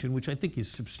Washington, which I think is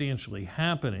substantially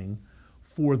happening,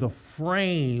 for the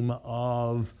frame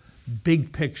of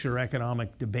big picture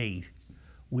economic debate,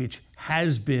 which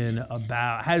has been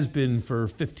for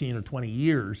 15 or 20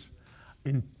 years,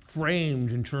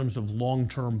 framed in terms of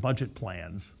long-term budget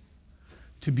plans,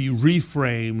 to be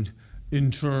reframed in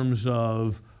terms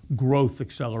of growth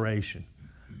acceleration.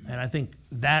 And I think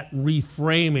that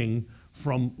reframing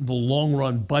from the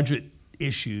long-run budget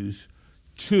issues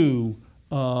to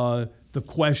the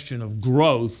question of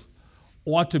growth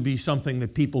ought to be something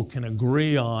that people can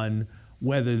agree on,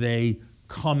 whether they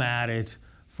come at it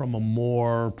from a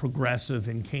more progressive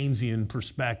and Keynesian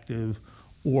perspective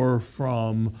or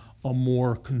from a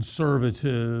more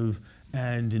conservative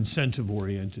and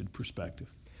incentive-oriented perspective.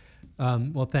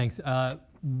 Well, thanks.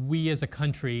 We as a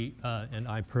country, and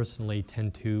I personally,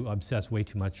 tend to obsess way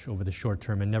too much over the short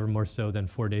term, and never more so than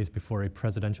 4 days before a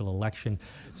presidential election.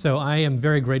 So I am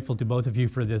very grateful to both of you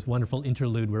for this wonderful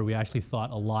interlude where we actually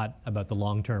thought a lot about the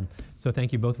long term. So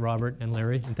thank you both, Robert and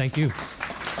Larry, and thank you.